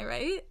Illini,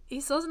 right?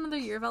 He still has another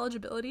year of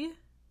eligibility?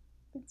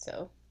 I think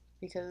so.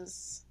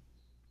 Because...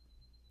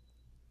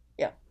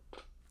 yeah.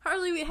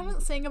 Harley, we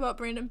haven't sang about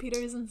Brandon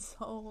Peters in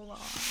so long.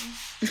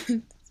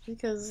 It's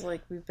because,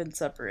 like, we've been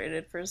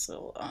separated for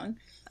so long.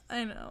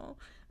 I know.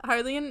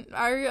 Harley and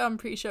our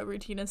pre-show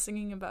routine is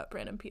singing about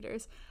Brandon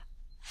Peters.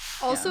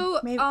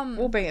 Also, maybe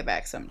we'll bring it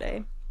back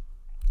someday.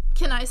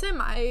 Can I say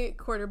my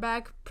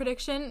quarterback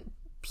prediction?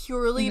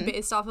 Purely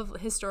based off of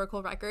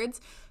historical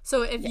records.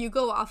 So if you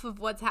go off of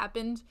what's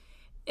happened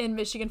in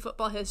Michigan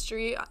football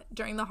history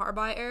during the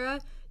Harbaugh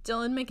era,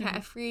 Dylan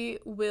McCaffrey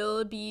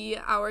will be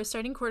our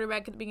starting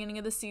quarterback at the beginning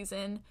of the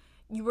season.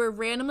 You were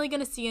randomly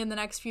going to see in the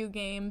next few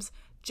games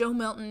Joe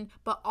Milton,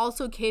 but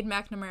also Cade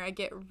McNamara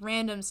get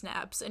random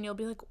snaps, and you'll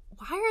be like,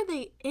 why are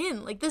they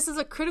in? Like, this is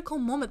a critical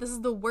moment. This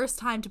is the worst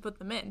time to put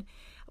them in.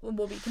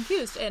 will be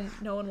confused, and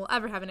no one will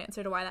ever have an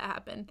answer to why that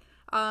happened.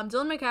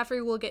 Dylan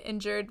McCaffrey will get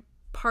injured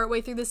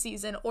partway through the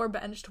season or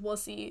benched. We'll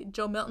see.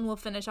 Joe Milton will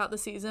finish out the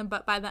season,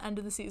 but by the end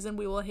of the season,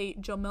 we will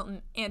hate Joe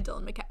Milton and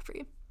Dylan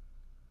McCaffrey.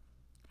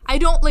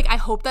 I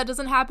hope that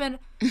doesn't happen,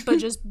 but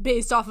just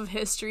based off of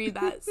history,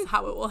 that's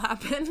how it will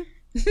happen.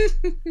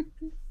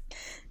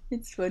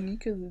 It's funny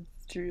because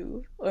it's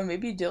true. Or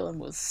maybe Dylan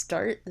will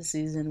start the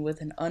season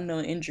with an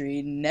unknown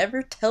injury,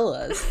 never tell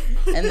us,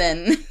 and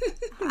then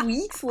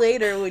weeks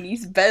later when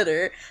he's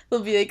better,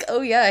 they'll be like,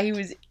 oh yeah, he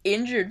was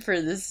injured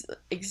for this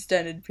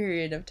extended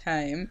period of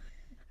time,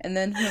 and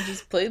then he'll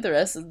just play the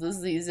rest of the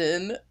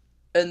season,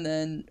 and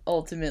then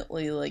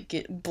ultimately, like,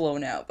 get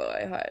blown out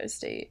by Ohio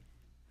State.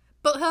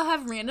 But he'll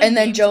have random and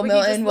then games Joe where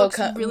Milton he just will looks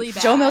come. really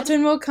bad. Joe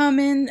Milton will come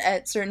in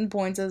at certain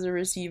points as a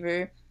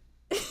receiver.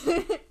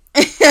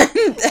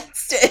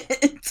 That's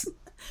it.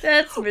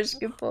 That's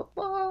Michigan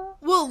football.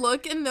 We'll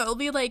look and there'll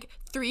be like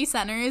 3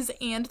 centers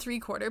and 3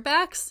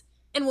 quarterbacks,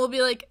 and we'll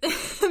be like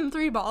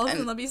 3 balls,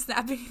 and they'll be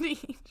snapping at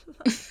each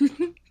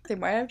other. They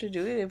might have to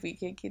do it if we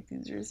can't get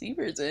these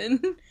receivers in.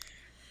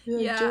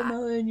 Like, Yeah. Joe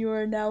Milton, you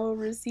are now a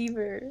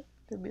receiver.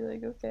 They'll be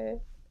like, okay.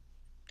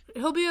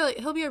 He'll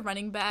be a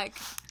running back.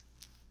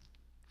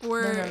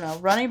 Or No.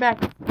 Running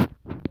back.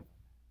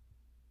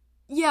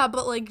 yeah,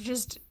 but like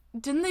just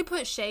didn't they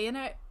put Shea in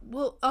it?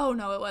 Well, oh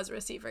no, it was a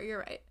receiver. You're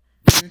right.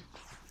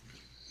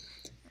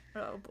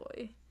 Oh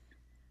boy.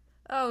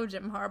 Oh,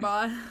 Jim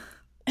Harbaugh.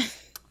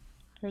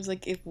 I was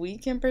like, if we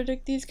can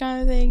predict these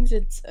kind of things,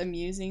 it's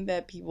amusing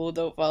that people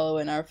don't follow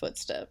in our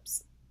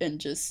footsteps and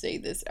just say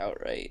this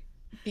outright.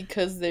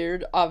 Because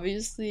they're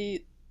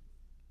obviously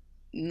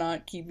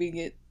not keeping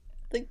it,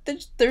 like,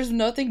 there's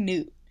nothing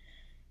new.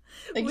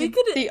 Like,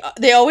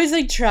 they always,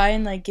 like, try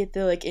and, like, get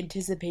the, like,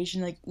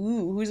 anticipation, like,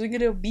 ooh, who's it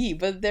gonna be?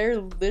 But they're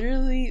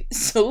literally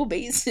so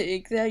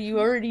basic that you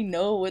already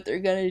know what they're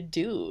gonna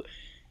do.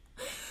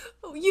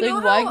 You know,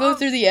 why go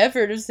through the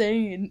effort of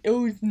saying,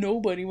 oh, it's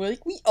nobody? We're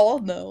like, we all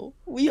know.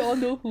 We all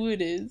know who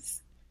it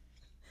is.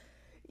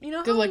 You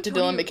know, good luck to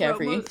Dylan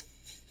McCaffrey.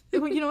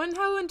 You know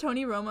how when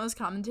Tony Romo's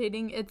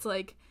commentating, it's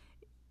like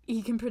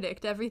he can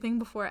predict everything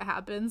before it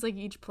happens. Like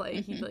each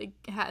play, he like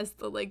has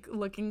the like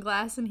looking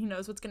glass and he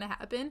knows what's gonna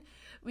happen.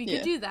 We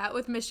could do that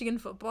with Michigan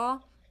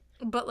football,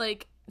 but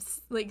like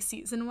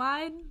season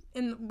wide,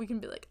 and we can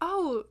be like,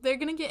 oh, they're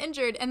gonna get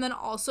injured, and then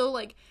also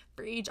like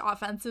for each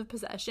offensive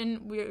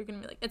possession, we're gonna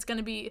be like, it's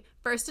gonna be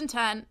 1st and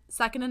 10,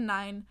 2nd and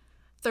 9,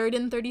 3rd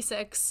and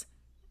 36,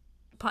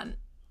 punt,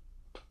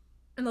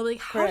 and they'll be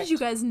like, how did you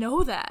guys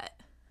know that?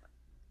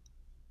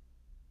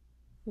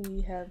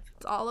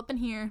 It's all up in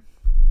here.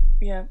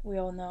 Yeah, we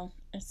all know.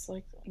 It's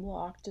like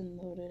locked and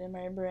loaded in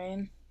my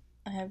brain.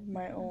 I have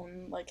my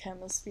own like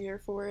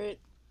hemisphere for it.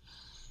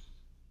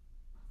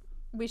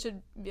 We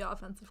should be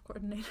offensive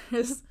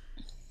coordinators.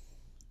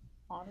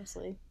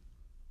 Honestly.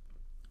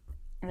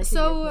 I think it's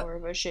more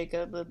of a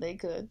shakeup than they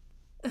could.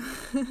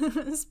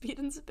 Speed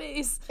and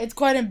space. It's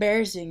quite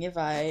embarrassing if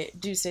I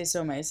do say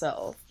so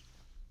myself.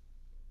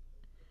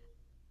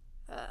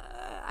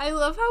 I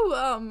love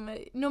how,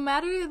 no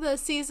matter the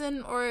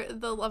season or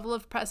the level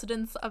of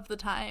precedence of the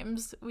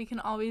times, we can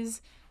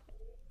always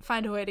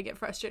find a way to get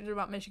frustrated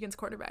about Michigan's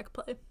quarterback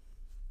play.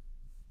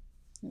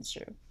 That's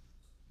true.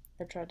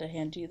 I tried to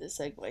hand you the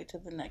segue to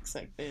the next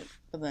segment,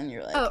 but then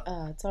you're like,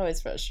 it's always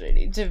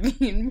frustrating to be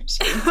in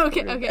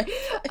Michigan. Okay.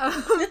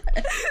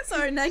 So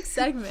our next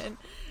segment,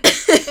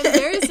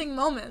 embarrassing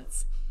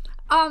moments.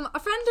 A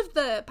friend of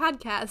the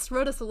podcast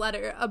wrote us a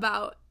letter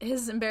about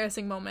his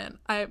embarrassing moment.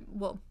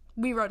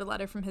 We wrote a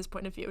letter from his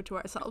point of view to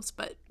ourselves,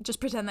 but just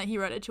pretend that he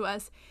wrote it to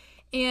us.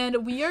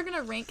 And we are going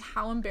to rank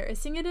how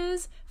embarrassing it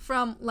is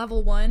from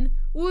level 1,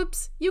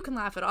 whoops, you can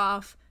laugh it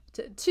off,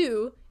 to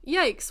 2,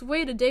 yikes,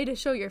 wait a day to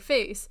show your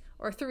face,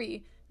 or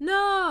 3,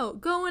 no,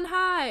 go and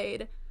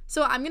hide.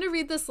 So I'm going to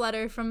read this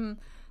letter from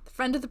the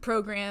friend of the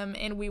program,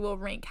 and we will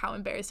rank how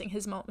embarrassing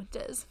his moment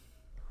is.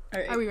 All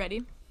right. Are we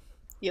ready?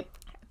 Yep.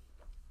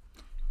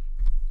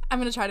 I'm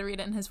going to try to read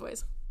it in his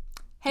voice.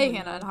 Hey,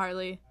 Hannah and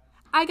Harley.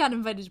 I got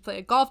invited to play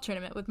a golf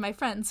tournament with my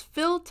friends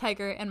Phil,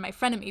 Tiger, and my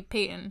frenemy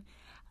Peyton.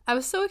 I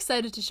was so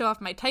excited to show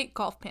off my tight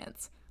golf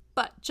pants.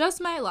 But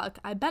just my luck,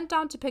 I bent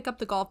down to pick up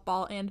the golf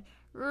ball and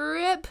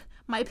rip!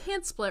 My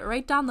pants split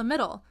right down the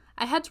middle.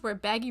 I had to wear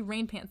baggy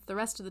rain pants the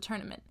rest of the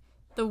tournament.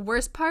 The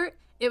worst part?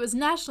 It was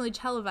nationally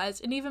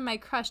televised and even my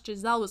crush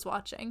Giselle was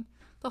watching.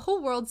 The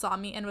whole world saw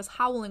me and was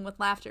howling with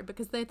laughter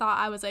because they thought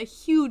I was a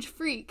huge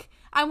freak.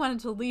 I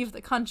wanted to leave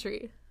the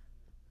country.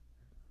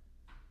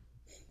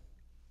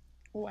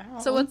 Wow.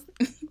 So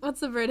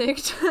what's the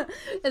verdict?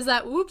 Is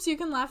that, whoops, you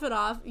can laugh it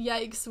off,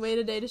 yikes, wait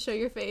a day to show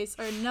your face,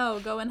 or no,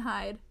 go and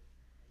hide?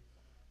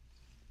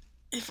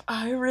 If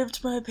I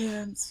ripped my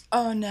pants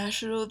on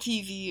national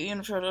TV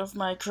in front of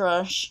my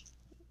crush,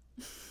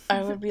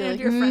 I would be like,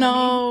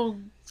 no,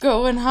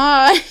 go and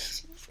hide.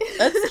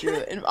 That's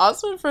true. And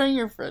also in front of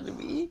your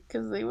frenemy,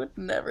 because they would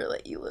never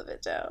let you live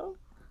it down.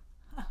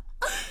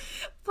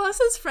 Plus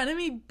his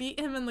frenemy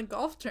beat him in the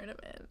golf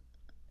tournament.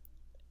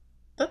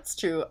 That's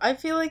true. I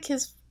feel like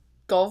his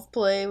golf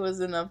play was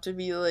enough to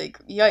be like,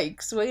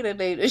 yikes, wait a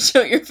day to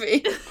show your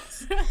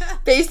face.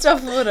 Based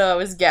off of what I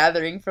was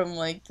gathering from,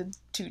 like, the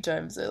 2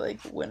 times I, like,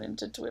 went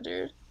into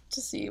Twitter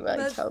to see,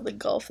 like, how the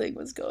golf thing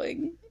was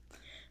going.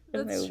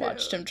 And I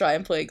watched him try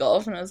and play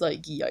golf, and I was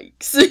like,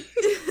 yikes.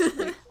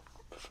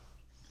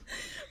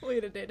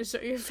 Wait a day to show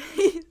your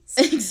face.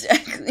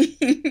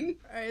 Exactly.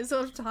 Alright,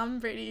 so if Tom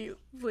Brady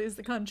flees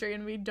the country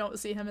and we don't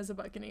see him as a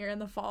Buccaneer in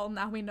the fall,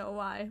 now we know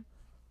why.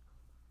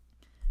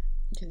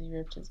 Because he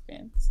ripped his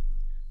pants.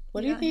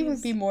 What do you think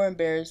would be more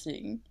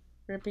embarrassing?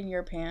 Ripping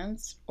your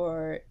pants,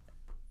 or,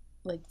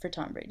 like, for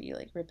Tom Brady,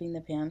 like, ripping the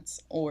pants,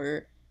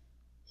 or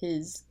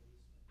his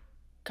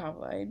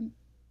combine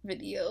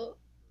video?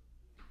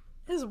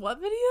 His what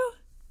video?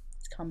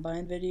 His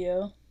combine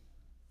video.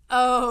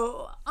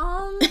 Oh,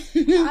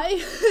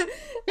 I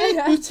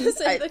have to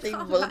say I think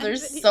both are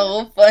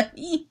so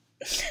funny.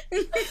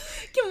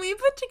 Can we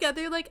put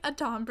together, like, a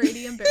Tom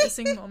Brady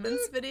embarrassing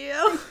moments video?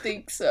 I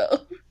think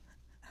so.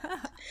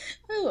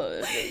 I love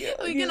this video.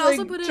 We He's, can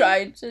also like, put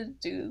trying to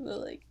do the,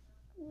 like,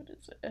 what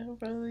is it? How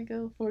far they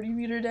go?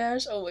 40-meter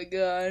dash? Oh my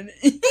god.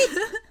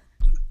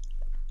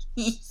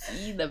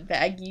 The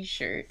baggy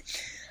shirt.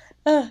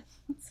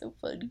 It's so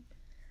funny.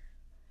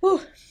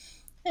 Whew.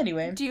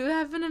 Anyway. Do you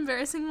have an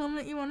embarrassing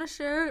moment you want to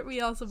share?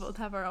 We also both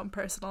have our own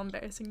personal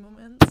embarrassing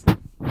moments.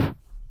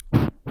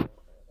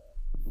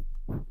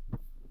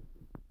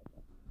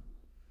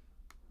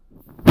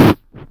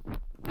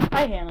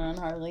 Hi, Hannah and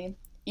Harley.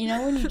 You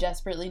know when you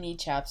desperately need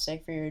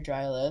chapstick for your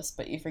dry lips,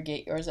 but you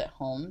forget yours at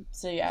home?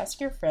 So you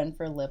ask your friend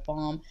for lip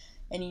balm,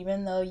 and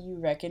even though you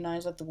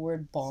recognize that the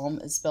word balm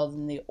is spelled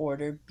in the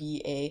order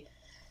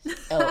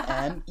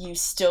B-A-L-M, you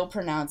still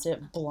pronounce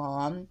it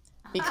blom,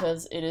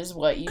 because it is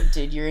what you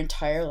did your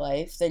entire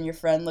life. Then your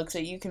friend looks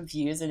at you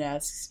confused and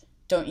asks,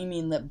 don't you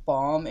mean lip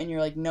balm? And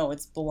you're like, no,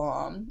 it's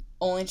blom.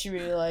 Only to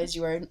realize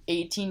you are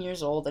 18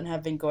 years old and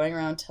have been going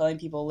around telling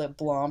people lip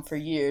balm for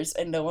years,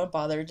 and no one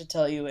bothered to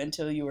tell you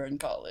until you were in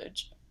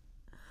college.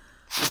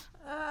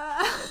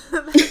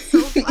 That's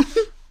so funny.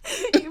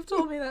 You've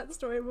told me that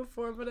story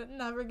before, but it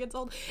never gets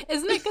old.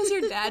 Isn't it because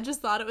your dad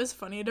just thought it was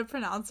funny to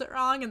pronounce it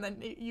wrong, and then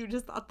you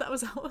just thought that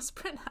was how it was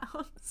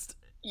pronounced?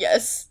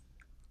 Yes.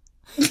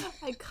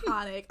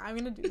 Iconic. I'm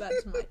gonna do that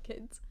to my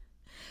kids.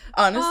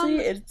 Honestly,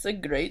 it's a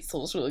great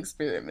social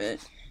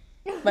experiment.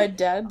 My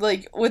dad,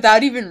 like,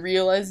 without even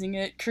realizing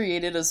it,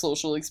 created a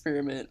social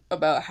experiment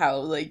about how,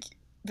 like,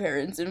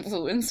 parents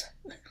influence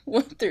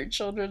what their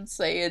children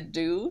say and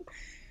do.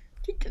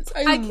 Because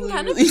I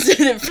literally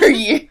said it for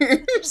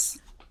years.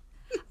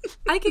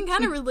 I can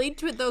kind of relate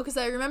to it, though, because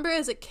I remember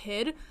as a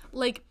kid,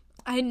 like,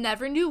 I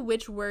never knew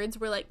which words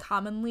were, like,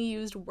 commonly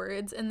used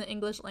words in the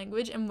English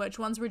language and which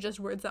ones were just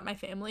words that my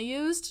family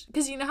used.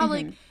 Because you know how,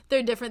 like, there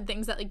are different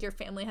things that, like, your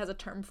family has a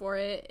term for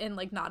it and,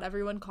 like, not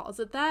everyone calls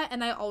it that.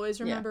 And I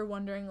always remember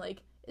wondering,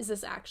 like, is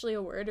this actually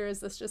a word or is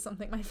this just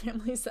something my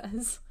family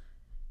says?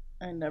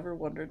 I never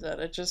wondered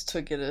that. I just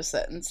took it as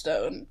set in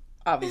stone,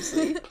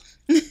 obviously.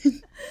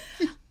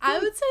 I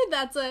would say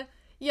that's a...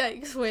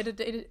 Yikes, wait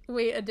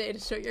a day to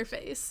show your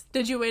face.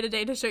 Did you wait a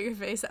day to show your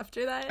face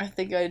after that? I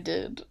think I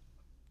did.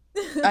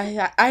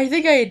 I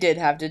think I did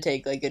have to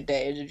take, like, a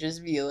day to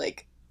just be,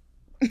 like,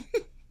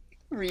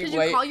 rewrite. Did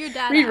you call your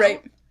dad rewrite.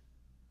 out?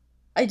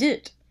 I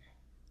did.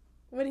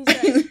 What did he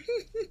say?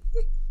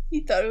 He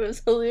thought it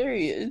was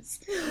hilarious,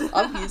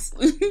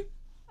 obviously.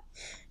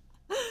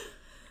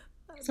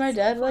 Because my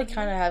dad, so like,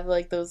 kind of have,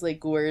 like, those,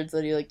 like, words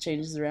that he, like,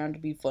 changes around to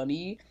be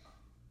funny.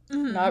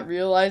 Mm-hmm. Not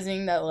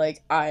realizing that,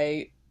 like,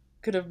 I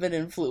could have been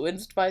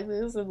influenced by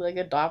this and, like,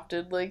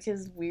 adopted, like,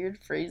 his weird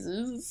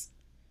phrases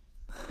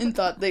and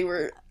thought they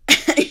were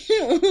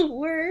actual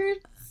words.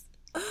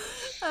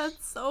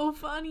 That's so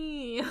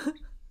funny.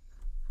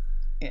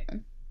 Yeah.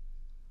 And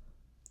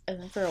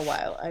then for a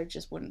while, I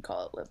just wouldn't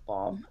call it lip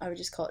balm. I would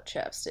just call it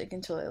chapstick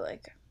until I,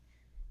 like,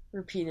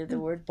 repeated the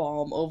word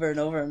balm over and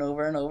over and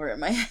over and over in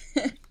my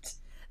head.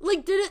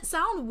 Like, did it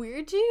sound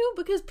weird to you?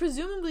 Because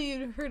presumably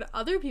you'd heard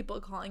other people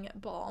calling it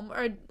balm,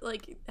 or,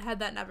 like, had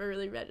that never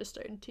really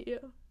registered to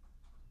you?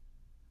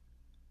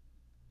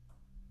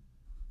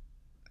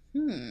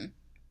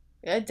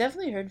 I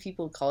definitely heard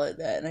people call it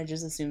that, and I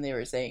just assumed they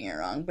were saying it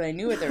wrong, but I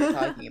knew what they were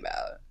talking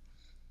about.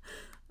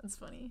 That's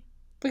funny.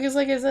 Because,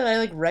 like I said, I,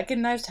 like,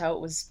 recognized how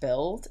it was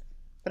spelled,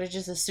 but I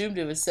just assumed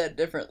it was said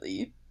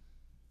differently.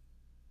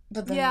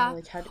 But then,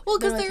 like, how do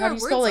you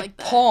spell, like,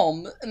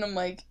 palm? And I'm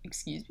like,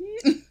 excuse me?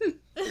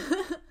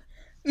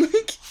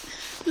 like,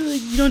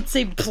 you don't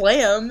say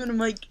plam, and I'm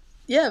like,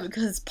 yeah,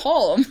 because it's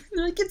palm. And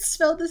they're like, it's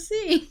spelled the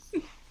same,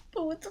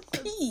 but with a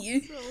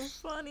P. That's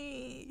so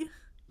funny.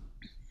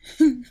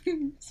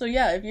 So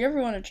yeah, if you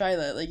ever want to try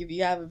that, like, if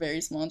you have a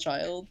very small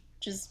child,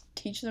 just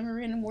teach them a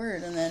random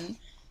word, and then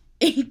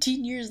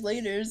 18 years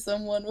later,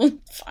 someone will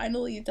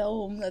finally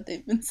tell them that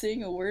they've been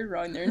saying a word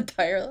wrong their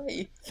entire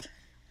life.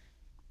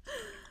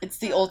 It's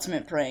the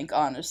ultimate prank,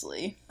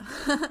 honestly.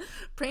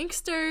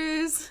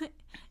 Pranksters.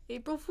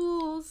 April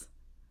Fools.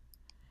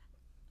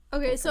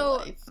 Okay,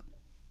 so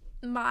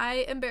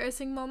my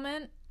embarrassing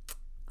moment,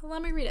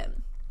 let me read it.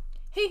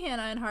 Hey,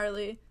 Hannah and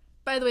Harley.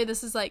 By the way,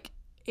 this is like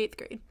 8th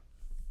grade,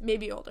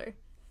 maybe older.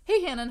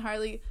 Hey, Hannah and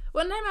Harley.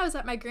 One time I was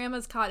at my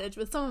grandma's cottage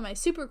with some of my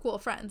super cool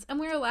friends, and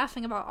we were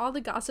laughing about all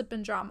the gossip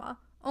and drama.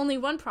 Only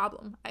one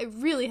problem. I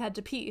really had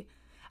to pee.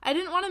 I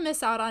didn't want to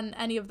miss out on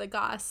any of the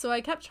goss, so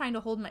I kept trying to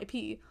hold my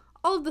pee.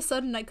 All of a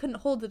sudden, I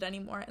couldn't hold it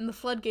anymore, and the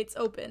floodgates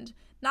opened.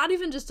 Not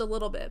even just a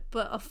little bit,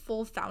 but a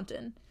full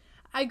fountain.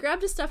 I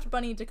grabbed a stuffed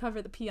bunny to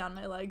cover the pee on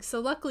my leg, so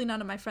luckily none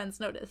of my friends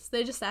noticed.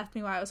 They just asked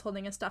me why I was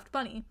holding a stuffed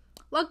bunny.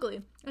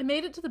 Luckily, I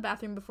made it to the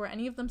bathroom before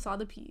any of them saw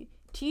the pee.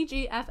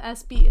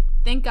 TGFSB.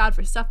 Thank God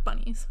for stuffed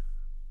bunnies.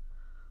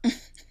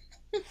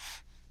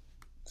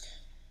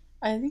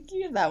 I think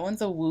that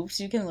one's a whoops.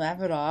 You can laugh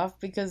it off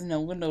because no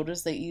one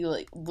noticed that you,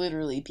 like,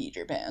 literally peed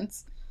your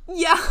pants.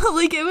 Yeah,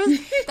 like, it was,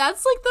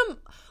 that's,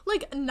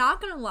 like,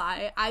 not gonna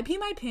lie, I pee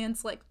my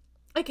pants, like,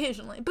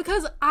 occasionally,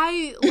 because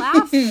I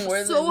laugh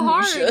so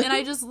hard, and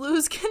I just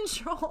lose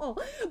control,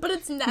 but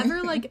it's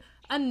never, like,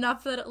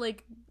 enough that it,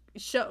 like,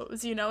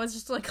 shows, you know, it's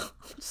just, like,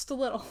 just a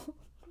little,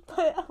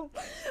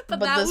 but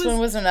this one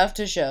was enough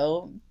to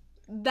show.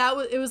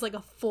 It was, like,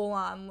 a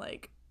full-on,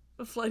 like,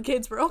 the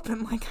floodgates were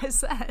open, like I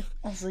said.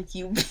 I was like,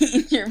 you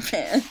peed your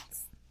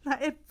pants.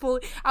 I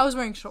was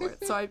wearing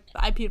shorts, so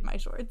I peed my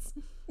shorts.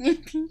 You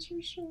peed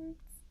your shorts.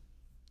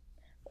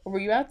 Were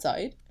you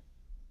outside?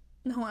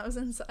 No, I was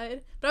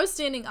inside. But I was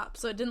standing up,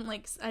 so I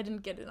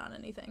didn't get it on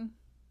anything.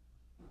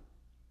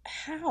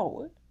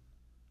 How?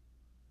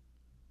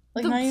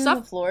 Like, not even on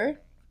the floor?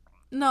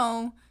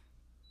 No.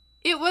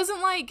 It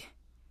wasn't like,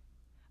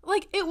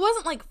 it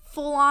wasn't, like,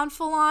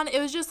 full-on. It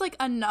was just,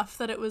 like, enough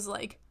that it was,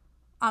 like,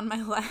 on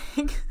my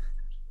leg.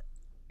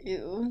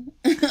 Ew.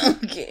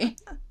 Okay.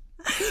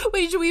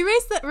 Wait, should we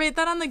rate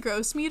that on the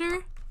gross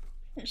meter?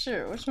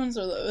 Sure. Which ones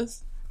are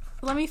those?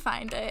 Let me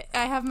find it.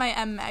 I have my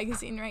M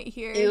magazine right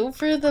here. Ew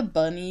for the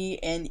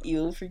bunny and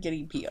ew for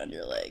getting pee on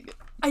your leg.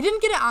 I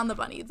didn't get it on the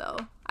bunny, though.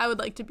 I would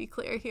like to be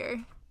clear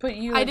here. But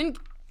you...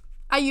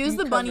 I used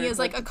the bunny as,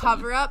 like, a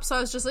cover-up, so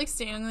I was just, like,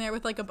 standing there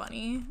with, like, a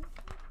bunny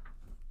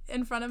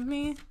in front of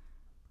me.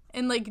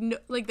 And, like,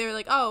 they were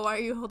like, oh, why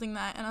are you holding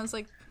that? And I was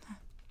like,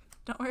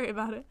 don't worry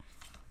about it.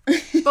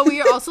 But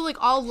we were also, like,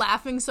 all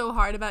laughing so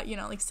hard about, you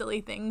know, like,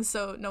 silly things,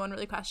 so no one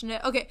really questioned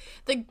it. Okay,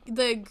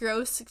 the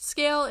gross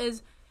scale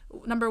is,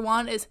 number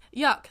 1 is,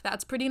 yuck,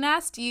 that's pretty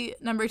nasty.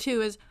 Number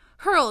 2 is,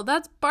 hurl,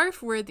 that's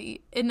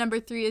barf-worthy. And number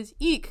 3 is,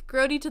 eek,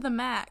 grody to the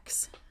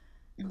max.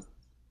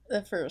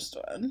 The first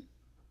one.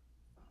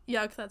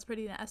 Yuck, that's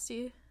pretty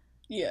nasty.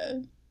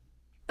 Yeah.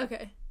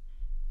 Okay.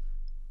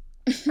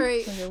 All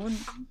right.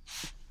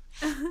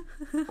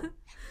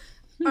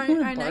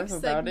 Our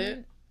next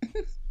segment.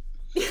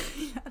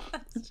 Yeah,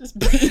 that's just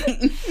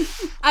pain.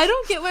 I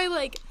don't get why,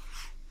 like,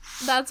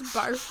 that's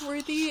barf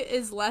worthy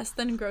is less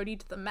than grody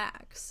to the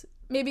max.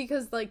 Maybe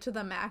because, like, to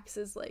the max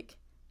is, like,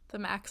 the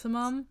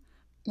maximum.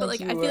 But,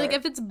 like, I feel like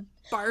if it's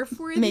barf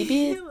worthy,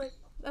 maybe like,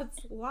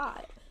 that's a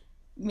lot.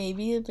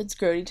 Maybe if it's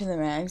grody to the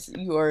max,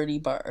 you already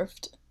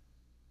barfed.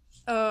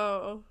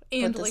 Oh,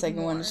 and, but the like,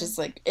 second one is just,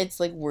 like, it's,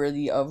 like,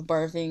 worthy of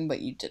barfing,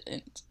 but you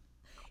didn't.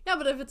 Yeah,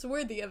 but if it's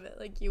worthy of it,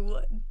 like, you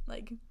would,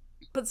 like,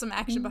 put some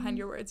action behind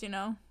your words, you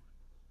know?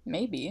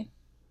 Maybe.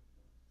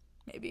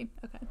 Okay.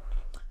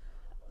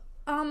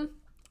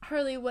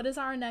 Harley, what is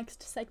our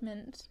next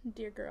segment,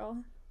 dear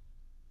girl?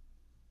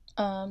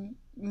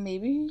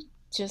 Maybe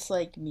just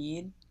like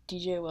me,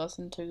 DJ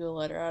Wilson took a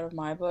letter out of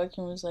my book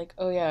and was like,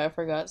 oh yeah, I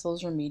forgot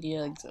social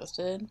media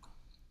existed.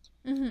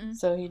 Mm-hmm.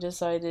 So he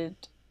decided,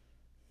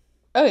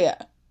 oh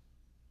yeah,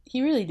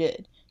 he really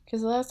did.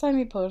 Because the last time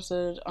he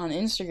posted on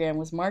Instagram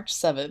was March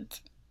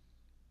 7th.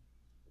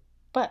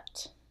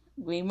 But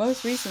we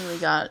most recently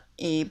got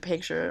a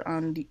picture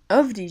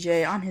of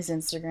DJ on his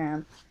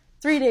Instagram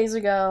 3 days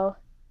ago,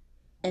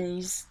 and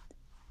he's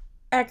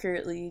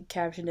accurately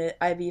captioned it,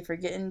 I be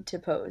forgetting to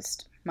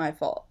post. My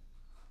fault.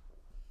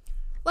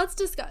 Let's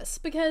discuss,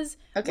 because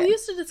we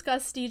used to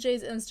discuss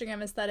DJ's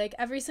Instagram aesthetic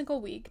every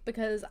single week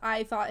because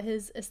I thought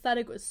his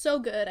aesthetic was so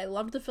good. I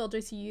loved the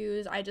filters he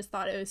used. I just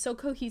thought it was so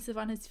cohesive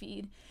on his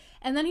feed.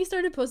 And then he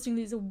started posting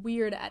these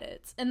weird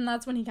edits, and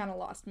that's when he kind of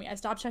lost me. I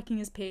stopped checking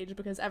his page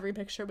because every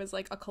picture was,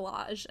 like, a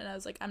collage, and I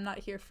was like, I'm not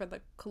here for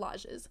the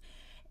collages.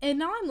 And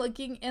now I'm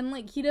looking, and,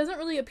 like, he doesn't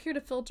really appear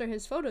to filter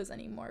his photos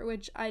anymore,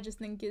 which I just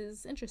think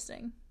is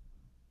interesting.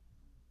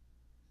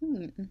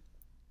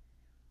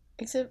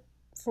 Except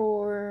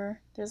for,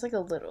 there's, like, a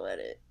little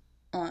edit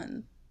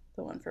on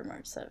the one for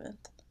March 7th.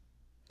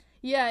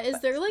 Yeah, is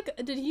there, like,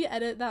 did he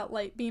edit that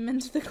light beam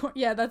into the corner?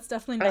 Yeah, that's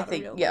definitely not a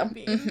real light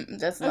beam.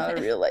 That's not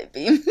a real light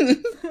beam.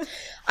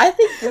 I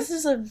think this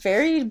is a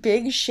very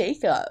big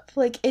shakeup.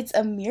 Like, it's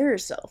a mirror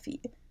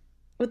selfie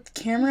with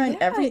the camera and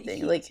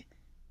everything. Like,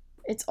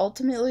 it's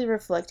ultimately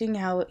reflecting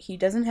how he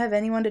doesn't have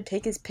anyone to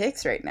take his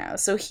pics right now,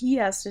 so he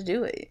has to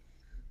do it.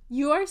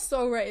 You are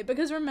so right,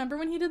 because remember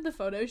when he did the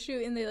photo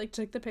shoot and they, like,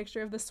 took the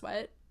picture of the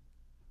sweat?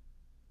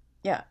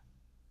 Yeah.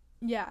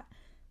 Yeah.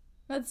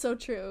 That's so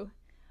true.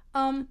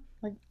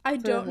 I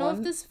don't know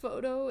if this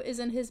photo is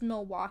in his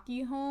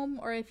Milwaukee home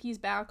or if he's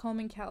back home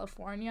in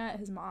California at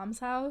his mom's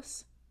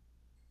house.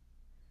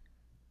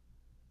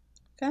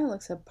 kind of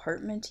looks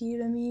apartment-y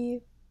to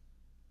me.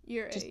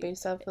 You're Just right.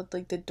 based off of,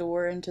 like, the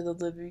door into the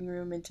living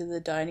room, into the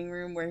dining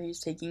room, where he's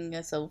taking a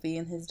selfie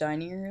in his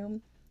dining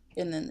room.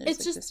 And then there's, It's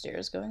like, the just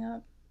stairs going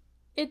up.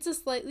 it's a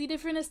slightly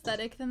different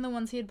aesthetic than the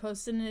ones he had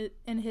posted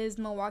in his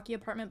Milwaukee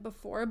apartment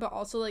before, but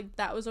also, like,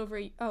 that was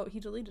over. Oh, he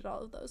deleted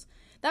all of those.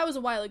 That was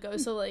a while ago,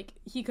 so, like,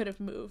 he could have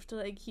moved.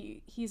 Like,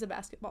 he's a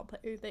basketball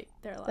player.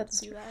 They're allowed That's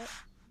to do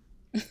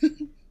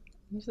that.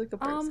 He's like a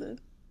person.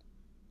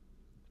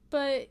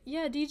 But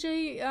yeah,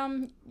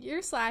 DJ,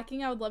 you're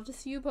slacking. I would love to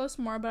see you post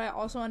more, but I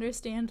also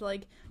understand,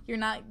 like, you're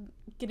not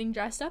getting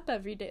dressed up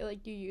every day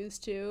like you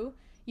used to.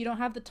 You don't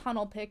have the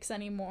tunnel pics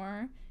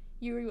anymore.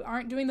 You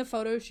aren't doing the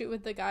photo shoot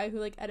with the guy who,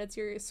 like, edits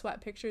your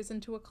sweat pictures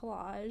into a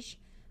collage.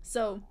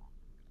 So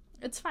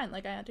it's fine,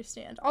 like, I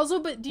understand. Also,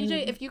 but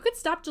DJ, if you could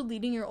stop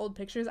deleting your old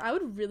pictures, I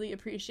would really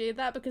appreciate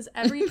that, because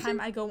every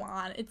time I go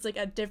on, it's, like,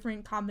 a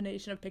different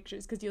combination of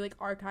pictures, because you, like,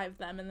 archive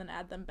them and then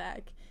add them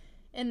back.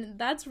 And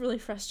that's really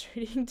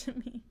frustrating to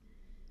me.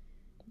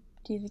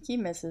 Do you think he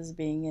misses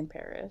being in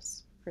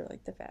Paris for,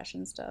 like, the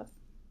fashion stuff?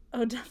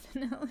 Oh,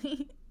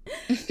 definitely.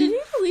 Did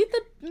you delete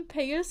the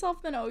pay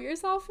yourself then owe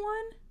yourself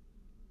one?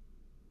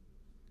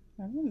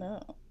 I don't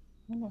know. I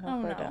don't know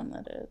how far down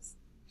that is.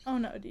 Oh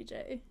no,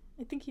 DJ.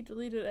 I think he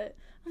deleted it.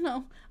 Oh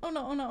no. Oh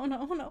no, oh no, oh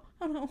no, oh no,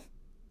 oh no.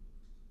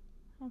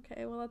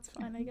 Okay, well, that's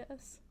fine, I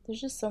guess. There's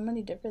just so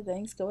many different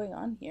things going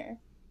on here.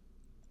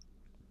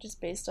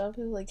 Just based off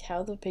of, like,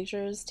 how the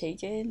picture is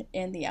taken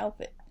and the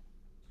outfit.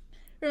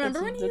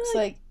 Remember when he looks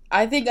like...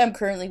 I think I'm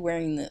currently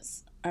wearing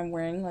this. I'm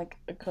wearing, like,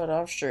 a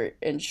cut-off shirt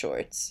and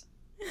shorts.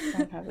 I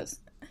don't have this,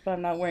 but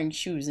I'm not wearing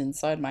shoes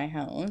inside my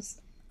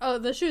house. Oh,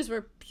 the shoes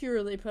were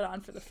purely put on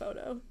for the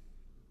photo.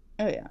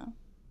 Oh, yeah.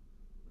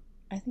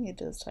 I think it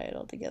does tie it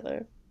all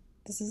together.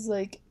 This is,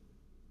 like,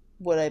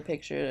 what I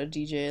pictured a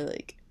DJ,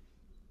 like,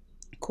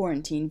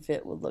 quarantine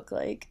fit would look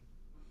like.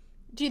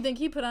 Do you think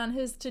he put on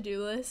his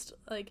to-do list,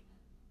 like,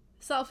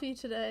 selfie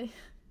today?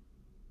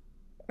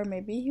 Or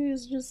maybe he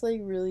was just, like,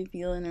 really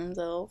feeling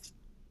himself.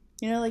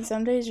 You know, like,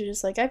 some days you're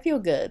just like, I feel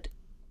good.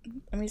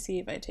 Let me see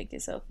if I take a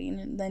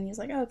selfie. And then he's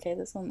like, oh, okay,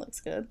 this one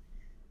looks good.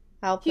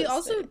 I'll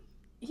post it.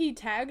 He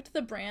tagged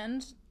the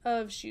brand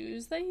of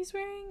shoes that he's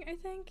wearing, I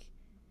think.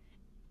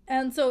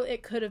 And so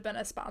it could have been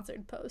a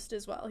sponsored post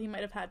as well. He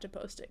might have had to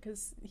post it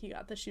because he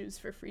got the shoes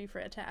for free for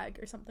a tag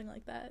or something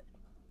like that.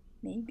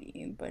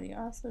 Maybe, but he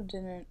also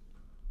didn't...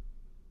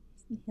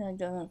 He, like,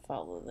 doesn't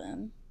follow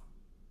them.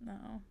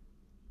 No.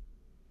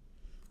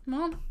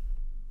 Well,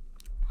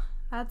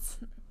 that's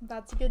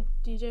a good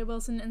DJ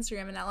Wilson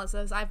Instagram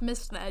analysis. I've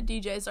missed that.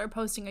 DJs are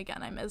posting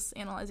again. I miss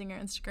analyzing your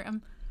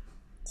Instagram.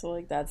 So,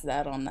 like, that's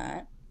that on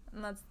that.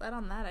 And that's that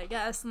on that, I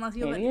guess. Unless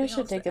you maybe I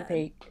should take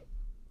a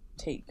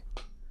take.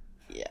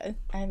 Yeah,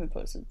 I haven't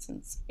posted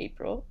since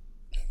April.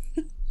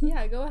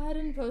 Yeah, go ahead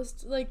and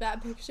post, like,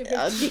 that picture.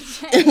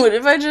 DJ. What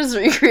if I just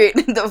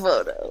recreated the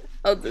photo?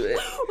 I'll do it.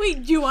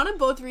 Wait, do you want to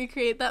both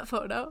recreate that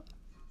photo?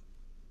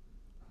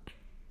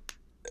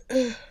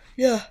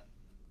 Yeah.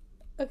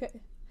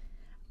 Okay.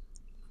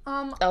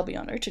 I'll be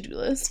on our to-do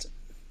list.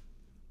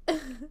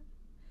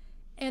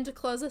 And to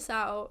close us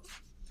out,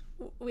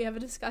 we have a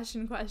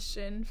discussion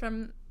question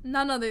from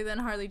none other than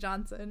Harley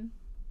Johnson.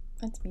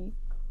 That's me.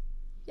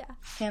 Yeah.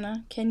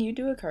 Hannah, can you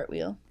do a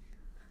cartwheel?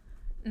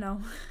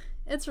 No.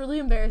 It's really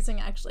embarrassing,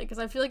 actually, because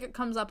I feel like it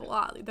comes up a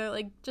lot. They're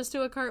like, just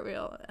do a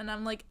cartwheel. And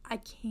I'm like, I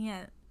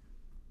can't.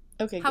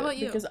 Okay, How good. about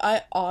you? Because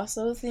I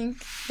also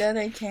think that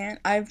I can't.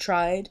 I've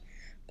tried,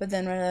 but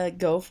then when I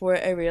go for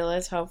it, I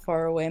realize how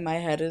far away my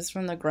head is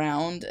from the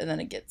ground, and then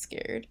I get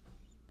scared.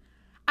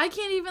 I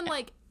can't even,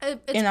 like...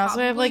 and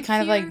also I have, like,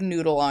 kind of, like,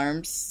 noodle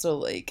arms, so,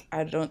 like,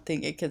 I don't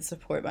think it could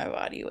support my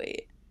body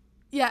weight.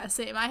 Yeah,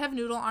 same. I have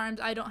noodle arms.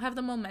 I don't have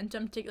the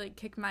momentum to, like,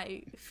 kick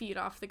my feet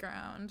off the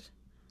ground.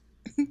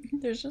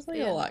 There's just, like,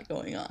 a lot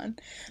going on.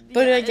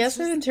 But yeah, I guess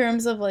in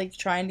terms of, like,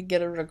 trying to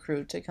get a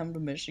recruit to come to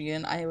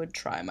Michigan, I would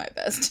try my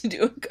best to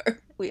do a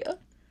cartwheel.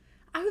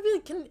 I would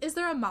be like, is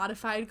there a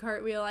modified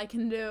cartwheel I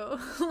can do?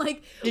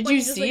 Like, did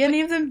you see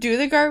any of them do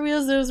the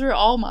cartwheels? Those were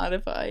all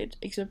modified.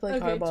 Except,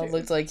 like, Harbaugh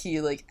looked like he,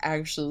 like,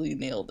 actually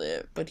nailed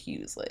it. But he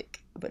was,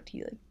 like,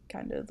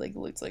 kind of, like,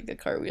 looks like a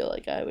cartwheel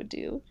like I would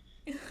do.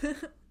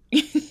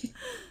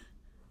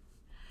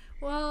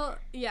 Well,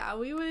 yeah,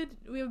 we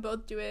would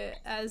both do it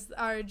as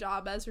our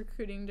job as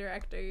recruiting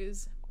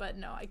directors, but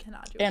no, I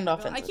cannot do it. And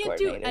offensive coordinators. I can't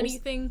do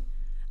anything.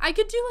 I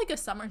could do, like, a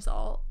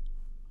somersault.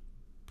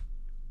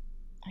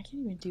 I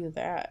can't even do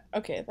that.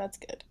 Okay, that's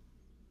good.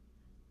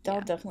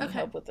 That'll definitely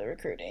help with the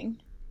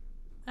recruiting.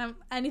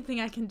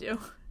 Anything I can do.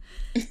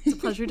 It's a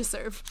pleasure to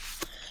serve.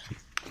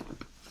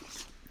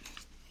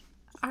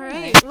 All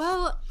right,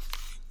 well...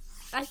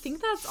 I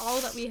think that's all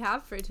that we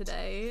have for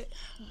today.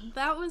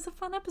 That was a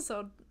fun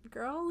episode,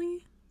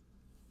 girlie.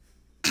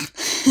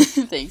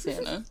 Thanks,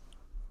 Hannah.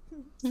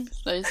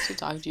 It's nice to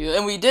talk to you.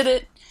 And we did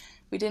it.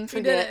 We didn't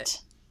forget. We did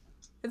it.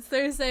 It's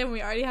Thursday and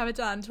we already have it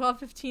done.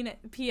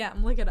 12:15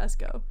 p.m. Look at us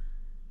go.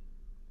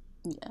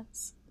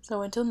 Yes.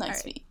 So until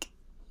next week.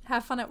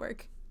 Have fun at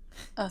work.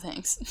 Oh,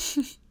 thanks.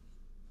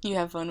 You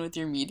have fun with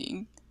your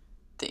meeting.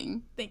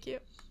 thing. Thank you.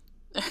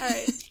 All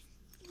right.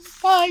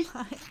 Bye.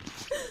 Bye.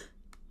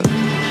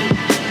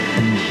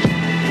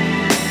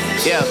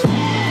 Yeah.